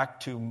melting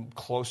back to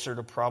closer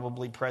to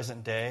probably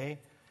present day,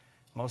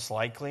 most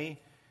likely.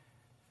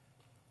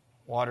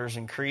 Waters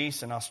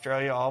increase, and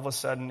Australia all of a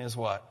sudden is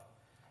what?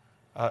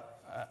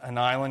 An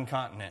island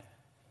continent.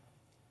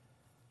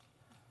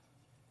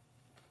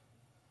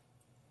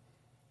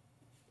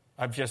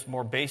 I've just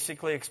more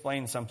basically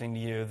explained something to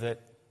you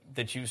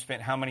that you've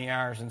spent how many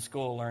hours in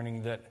school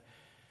learning that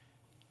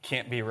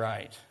can't be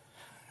right.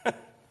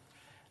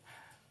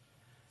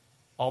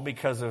 All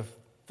because of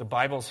the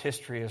Bible's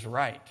history is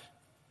right.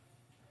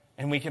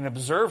 And we can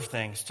observe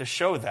things to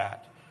show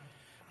that.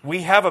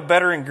 We have a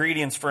better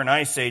ingredients for an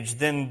ice age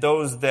than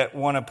those that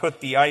want to put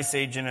the ice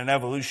age in an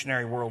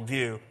evolutionary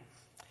worldview.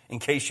 In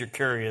case you're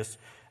curious,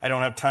 I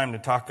don't have time to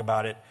talk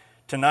about it.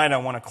 Tonight I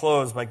want to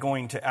close by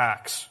going to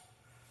Acts.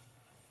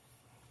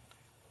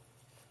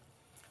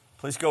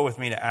 Please go with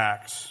me to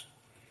Acts.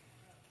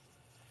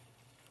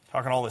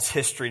 Talking all this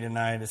history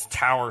tonight, this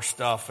tower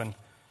stuff, and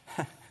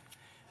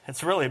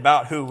it's really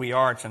about who we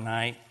are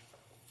tonight.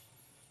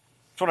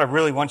 That's what I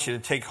really want you to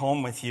take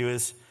home with you,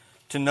 is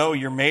to know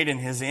you're made in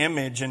His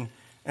image, and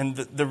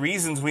the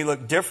reasons we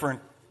look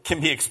different can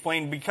be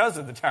explained because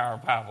of the Tower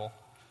of Babel.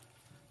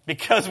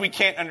 Because we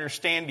can't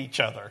understand each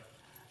other.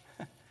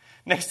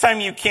 Next time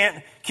you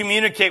can't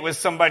communicate with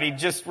somebody,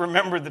 just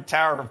remember the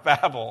Tower of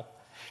Babel.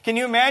 Can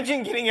you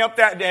imagine getting up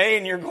that day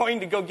and you're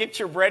going to go get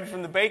your bread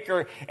from the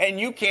baker and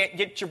you can't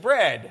get your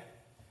bread?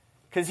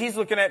 Because he's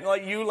looking at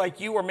you like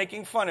you are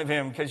making fun of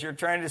him because you're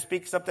trying to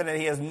speak something and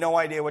he has no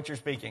idea what you're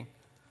speaking.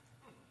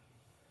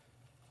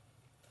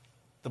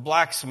 The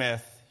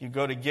blacksmith, you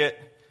go to get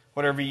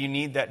whatever you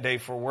need that day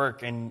for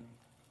work and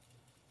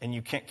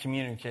you can't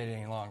communicate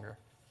any longer.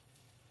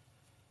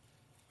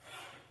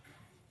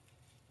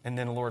 And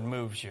then the Lord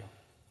moves you.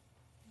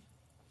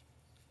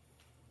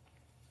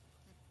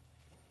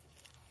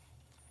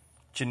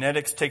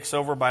 Genetics takes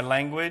over by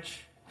language.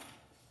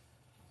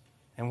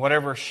 And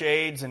whatever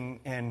shades and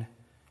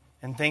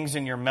things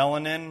in your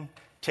melanin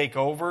take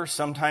over.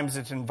 Sometimes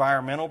it's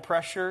environmental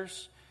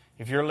pressures.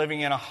 If you're living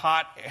in a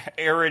hot,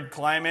 arid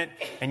climate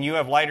and you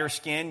have lighter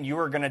skin, you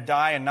are going to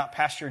die and not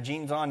pass your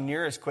genes on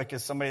near as quick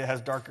as somebody that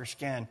has darker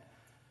skin.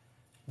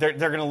 They're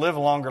going to live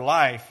a longer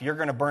life. You're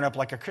going to burn up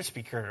like a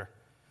crispy critter.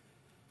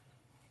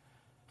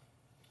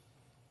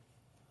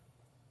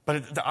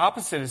 But the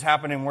opposite is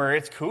happening where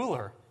it's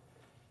cooler.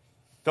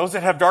 Those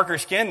that have darker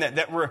skin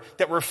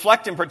that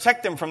reflect and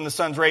protect them from the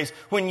sun's rays,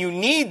 when you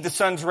need the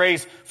sun's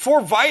rays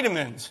for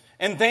vitamins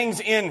and things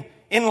in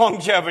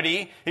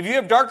longevity, if you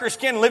have darker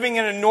skin living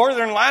in a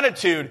northern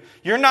latitude,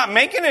 you're not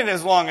making it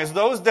as long as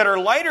those that are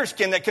lighter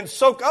skin that can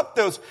soak up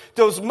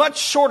those much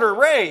shorter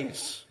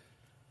rays.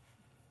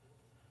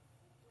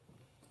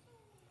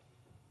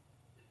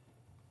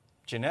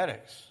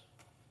 Genetics.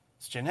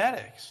 It's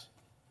genetics.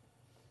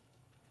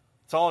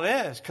 That's all it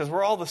is, because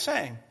we're all the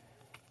same.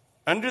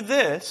 Under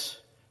this,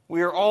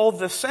 we are all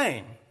the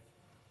same.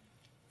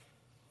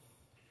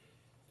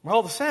 We're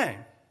all the same.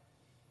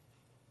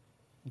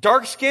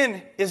 Dark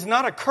skin is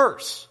not a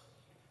curse.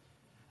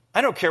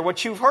 I don't care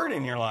what you've heard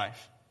in your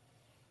life.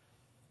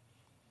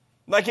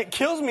 Like, it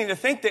kills me to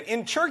think that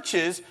in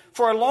churches,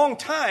 for a long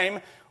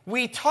time,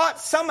 we taught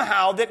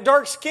somehow that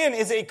dark skin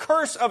is a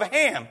curse of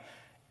Ham.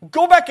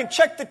 Go back and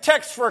check the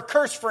text for a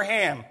curse for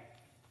Ham.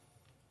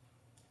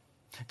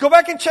 Go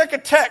back and check a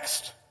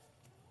text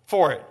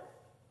for it.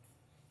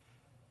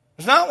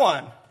 There's not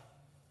one.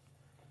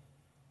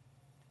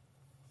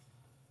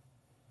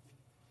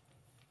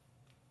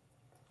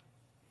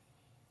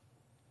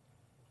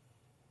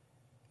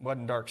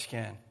 Wasn't dark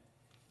skin.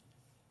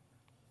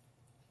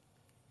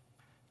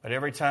 But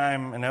every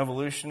time an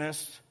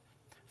evolutionist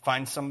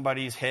finds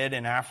somebody's head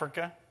in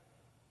Africa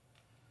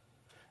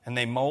and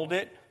they mold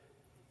it,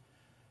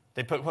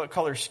 they put what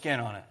color skin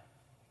on it?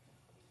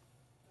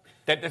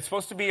 That's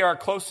supposed to be our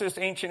closest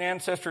ancient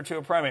ancestor to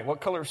a primate.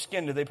 What color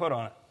skin do they put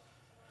on it?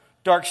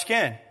 Dark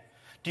skin.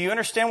 Do you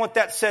understand what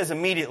that says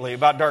immediately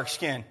about dark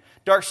skin?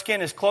 Dark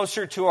skin is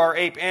closer to our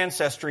ape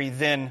ancestry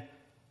than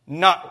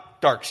not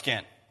dark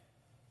skin.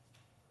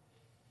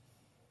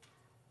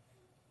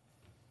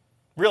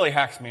 Really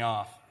hacks me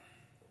off.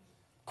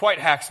 Quite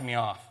hacks me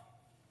off.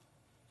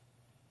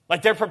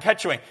 Like they're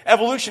perpetuating.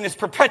 Evolution is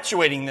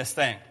perpetuating this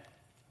thing.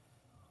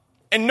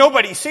 And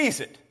nobody sees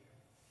it.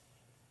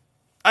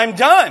 I'm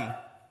done.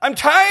 I'm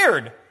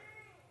tired.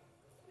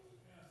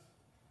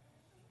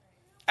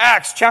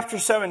 Acts chapter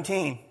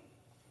 17,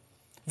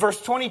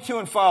 verse 22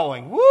 and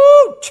following.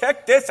 Woo!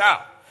 Check this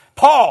out.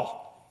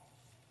 Paul,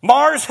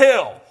 Mars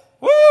Hill.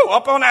 Woo!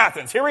 Up on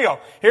Athens. Here we go.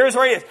 Here's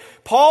where he is.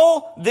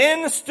 Paul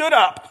then stood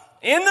up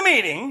in the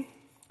meeting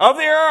of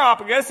the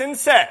Areopagus and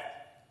said,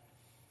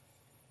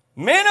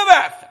 Men of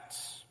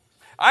Athens,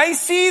 I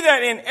see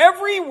that in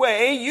every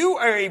way you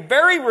are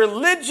very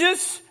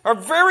religious.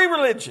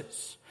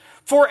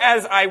 For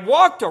as I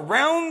walked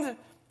around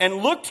and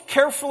looked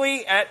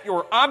carefully at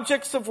your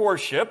objects of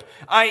worship,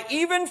 I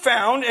even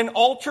found an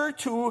altar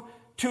to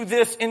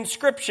this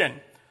inscription,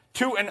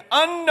 to an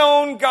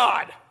unknown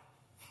God.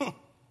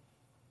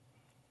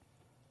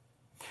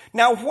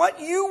 Now what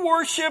you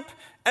worship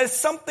as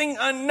something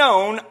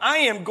unknown, I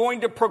am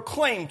going to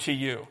proclaim to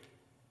you.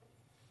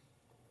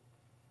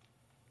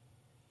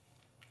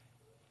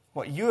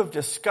 What you have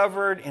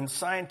discovered in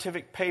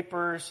scientific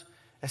papers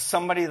as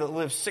somebody that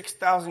lived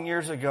 6,000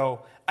 years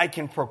ago, I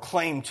can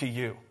proclaim to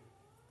you.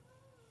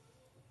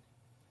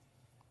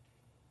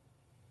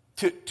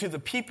 To the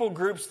people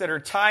groups that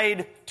are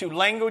tied to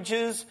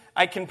languages,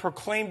 I can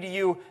proclaim to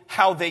you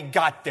how they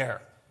got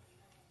there.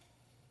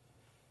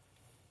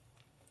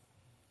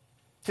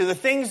 To the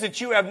things that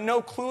you have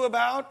no clue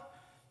about,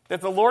 that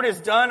the Lord has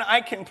done,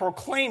 I can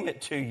proclaim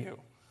it to you.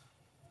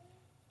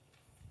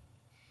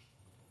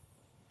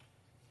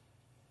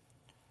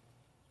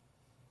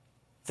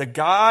 The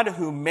God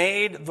who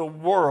made the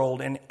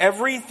world and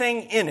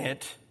everything in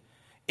it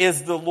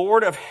is the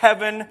Lord of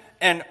heaven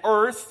and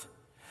earth,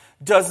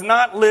 does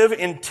not live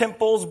in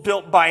temples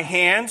built by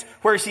hands.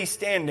 Where is he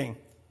standing?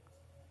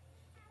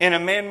 In a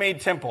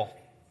man-made temple.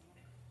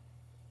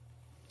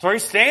 That's where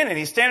he's standing.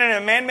 He's standing in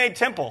a man-made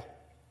temple.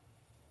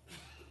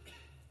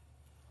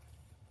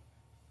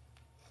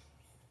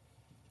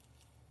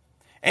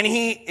 And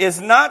he is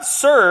not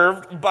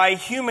served by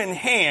human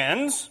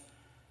hands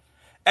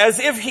as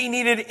if he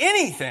needed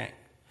anything,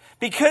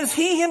 because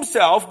he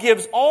himself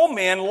gives all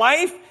men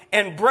life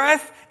and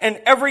breath and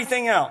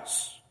everything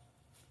else.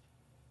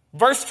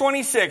 Verse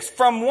 26,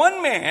 from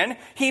one man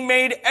he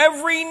made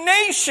every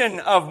nation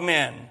of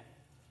men,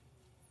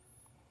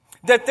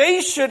 that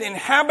they should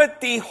inhabit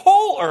the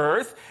whole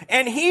earth,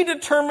 and he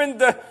determined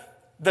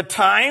the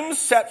times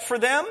set for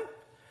them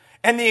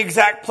and the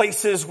exact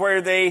places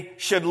where they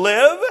should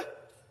live.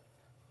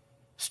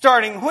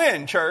 Starting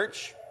when,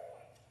 church?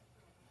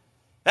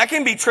 That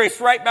can be traced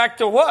right back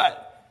to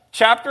what?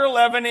 Chapter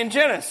 11 in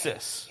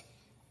Genesis.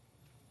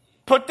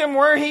 Put them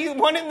where he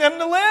wanted them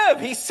to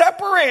live. He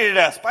separated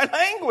us by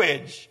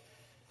language.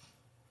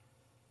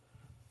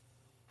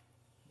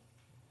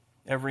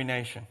 Every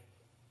nation.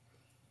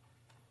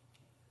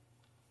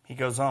 He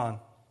goes on.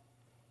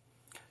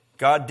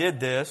 God did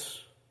this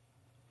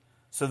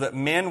so that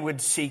men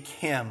would seek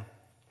him.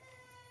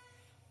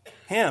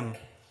 Him.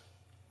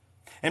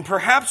 And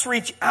perhaps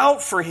reach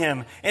out for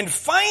him and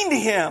find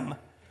him,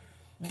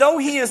 though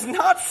he is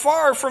not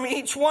far from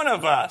each one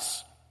of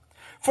us.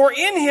 For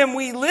in him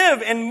we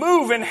live and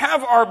move and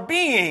have our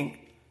being.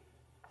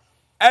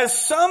 As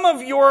some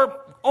of your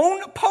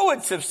own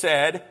poets have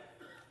said,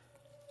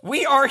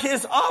 we are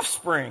his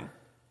offspring.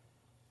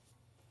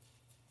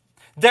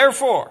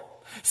 Therefore,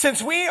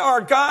 since we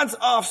are God's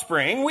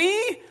offspring,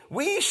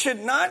 we should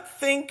not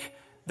think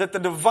that the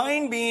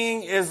divine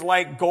being is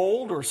like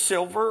gold or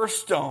silver or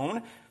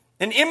stone,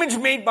 an image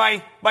made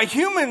by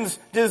humans'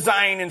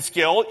 design and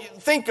skill.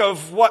 Think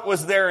of what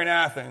was there in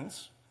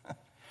Athens.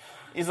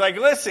 He's like,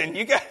 listen,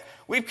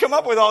 we've come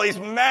up with all these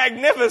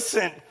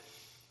magnificent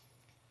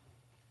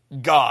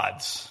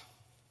gods.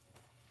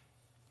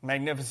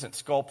 Magnificent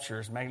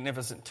sculptures,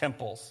 magnificent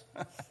temples.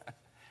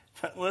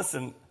 But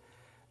listen,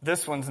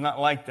 this one's not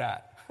like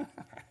that.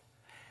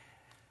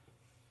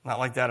 Not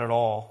like that at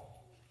all.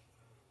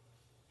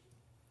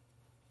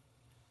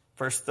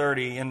 Verse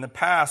 30, in the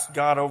past,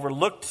 God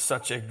overlooked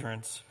such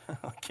ignorance.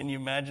 Can you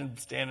imagine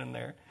standing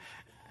there?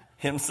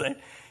 Him saying,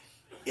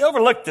 he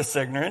overlooked this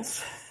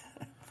ignorance.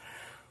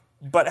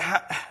 But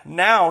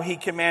now he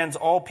commands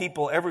all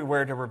people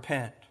everywhere to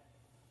repent.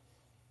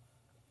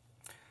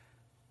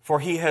 For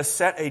he has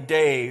set a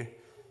day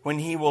when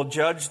he will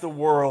judge the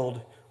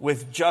world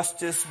with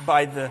justice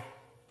by the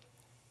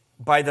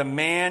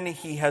man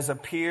he has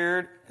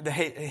appointed.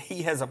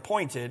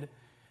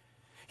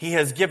 He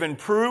has given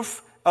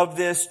proof of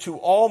this to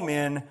all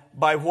men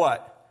by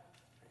what?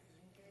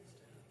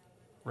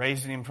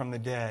 Raising him from the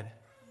dead.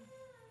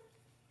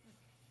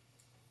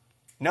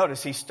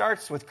 Notice he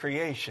starts with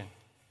creation.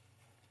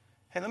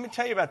 Hey, let me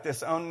tell you about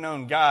this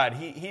unknown God.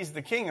 He's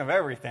the king of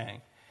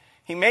everything.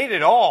 He made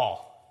it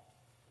all.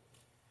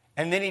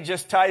 And then he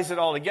just ties it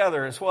all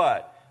together as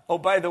what? Oh,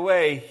 by the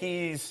way,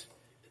 he's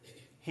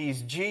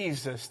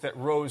Jesus that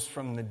rose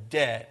from the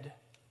dead.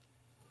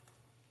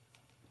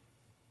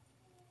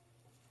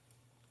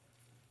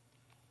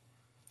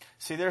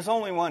 See, there's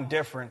only one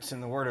difference in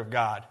the Word of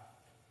God.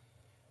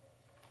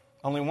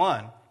 Only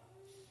one.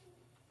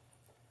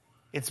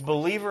 It's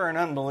believer and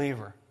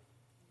unbeliever.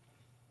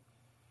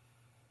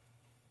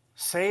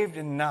 Saved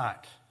and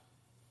not.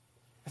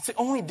 It's the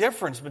only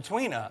difference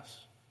between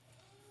us.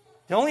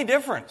 The only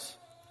difference.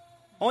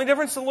 Only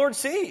difference the Lord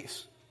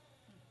sees.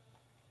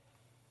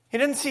 He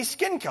doesn't see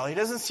skin color. He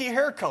doesn't see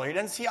hair color. He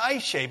doesn't see eye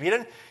shape. He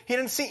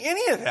doesn't see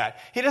any of that.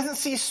 He doesn't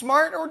see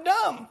smart or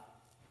dumb.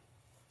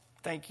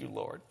 Thank you,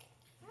 Lord.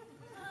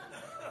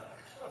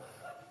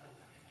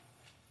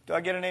 Do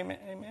I get an amen?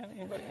 Amen?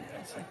 Anybody?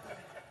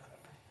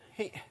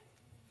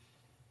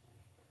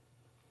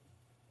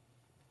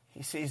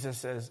 He sees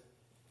us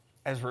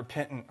as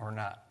repentant or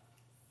not.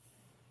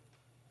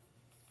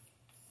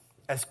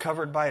 As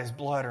covered by his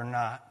blood or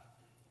not.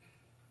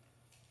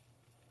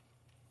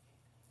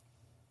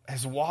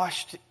 As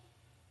washed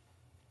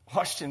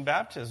in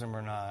baptism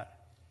or not.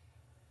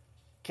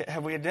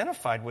 Have we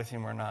identified with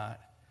him or not?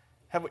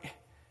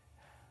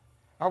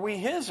 Are we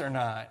His or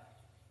not?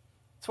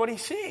 It's what He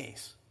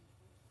sees.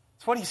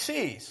 It's what He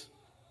sees.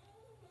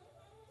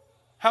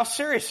 How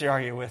seriously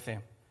are you with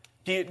Him?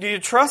 Do you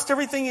trust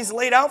everything He's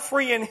laid out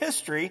for you in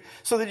history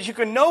so that you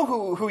can know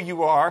who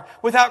you are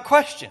without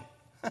question?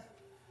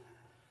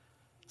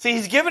 See,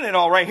 He's given it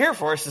all right here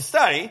for us to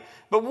study,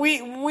 but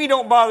we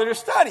don't bother to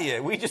study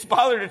it. We just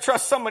bother to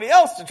trust somebody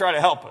else to try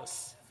to help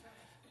us.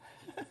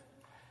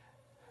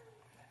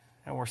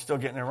 And we're still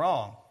getting it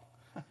wrong.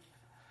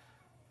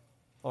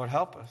 Lord,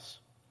 help us.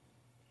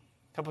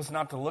 Help us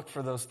not to look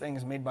for those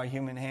things made by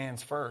human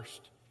hands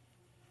first.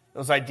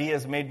 Those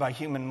ideas made by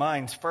human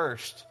minds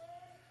first.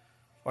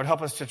 Lord,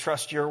 help us to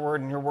trust Your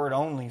word and Your word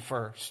only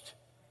first.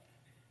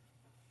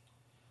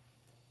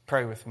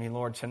 Pray with me,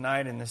 Lord,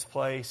 tonight in this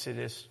place. It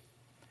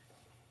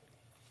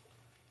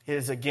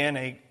is again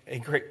a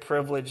great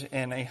privilege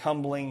and a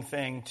humbling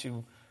thing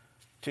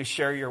to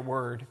share Your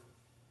word.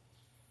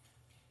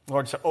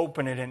 Lord, to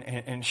open it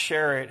and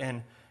share it.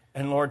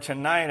 And Lord,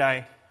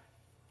 tonight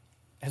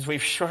as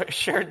we've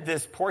shared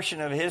this portion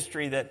of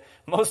history that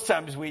most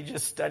times we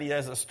just study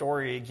as a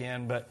story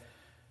again, but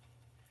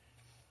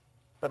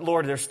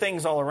Lord, there's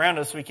things all around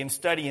us we can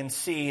study and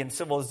see in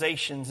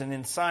civilizations and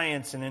in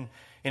science and in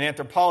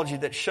anthropology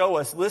that show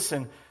us,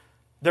 listen,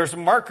 there's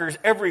markers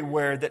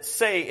everywhere that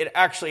say it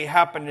actually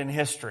happened in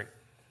history.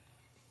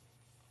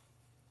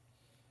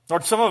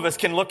 Lord, some of us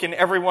can look in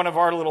every one of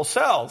our little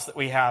cells that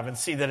we have and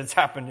see that it's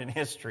happened in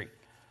history.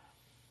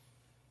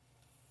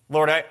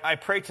 Lord, I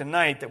pray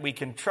tonight that we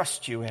can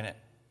trust You in it.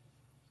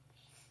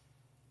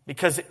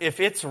 Because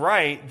if it's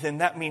right, then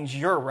that means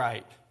You're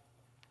right.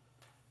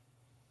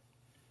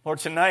 Lord,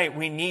 tonight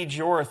we need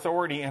Your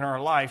authority in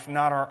our life,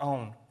 not our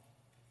own.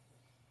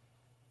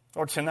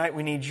 Lord, tonight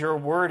we need Your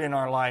word in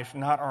our life,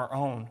 not our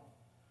own.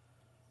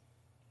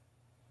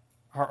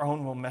 Our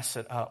own will mess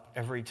it up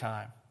every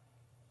time.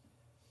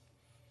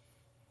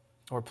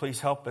 Lord, please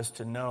help us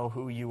to know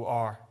who You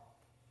are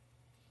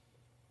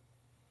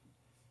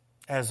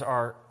as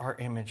our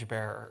image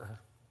bearer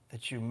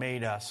that You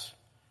made us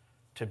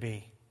to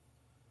be.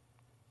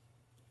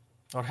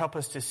 Lord, help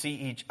us to see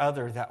each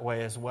other that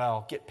way as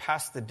well. Get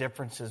past the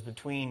differences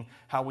between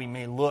how we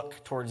may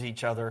look towards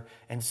each other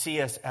and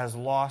see us as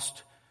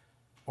lost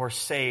or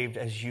saved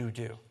as You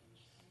do.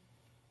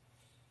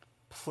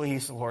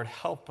 Please, Lord,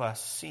 help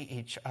us see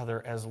each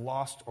other as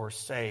lost or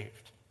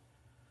saved,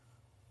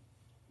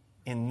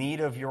 in need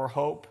of Your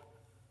hope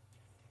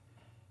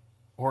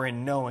or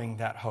in knowing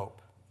that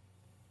hope.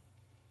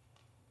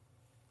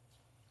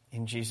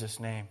 In Jesus'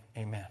 name,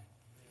 amen.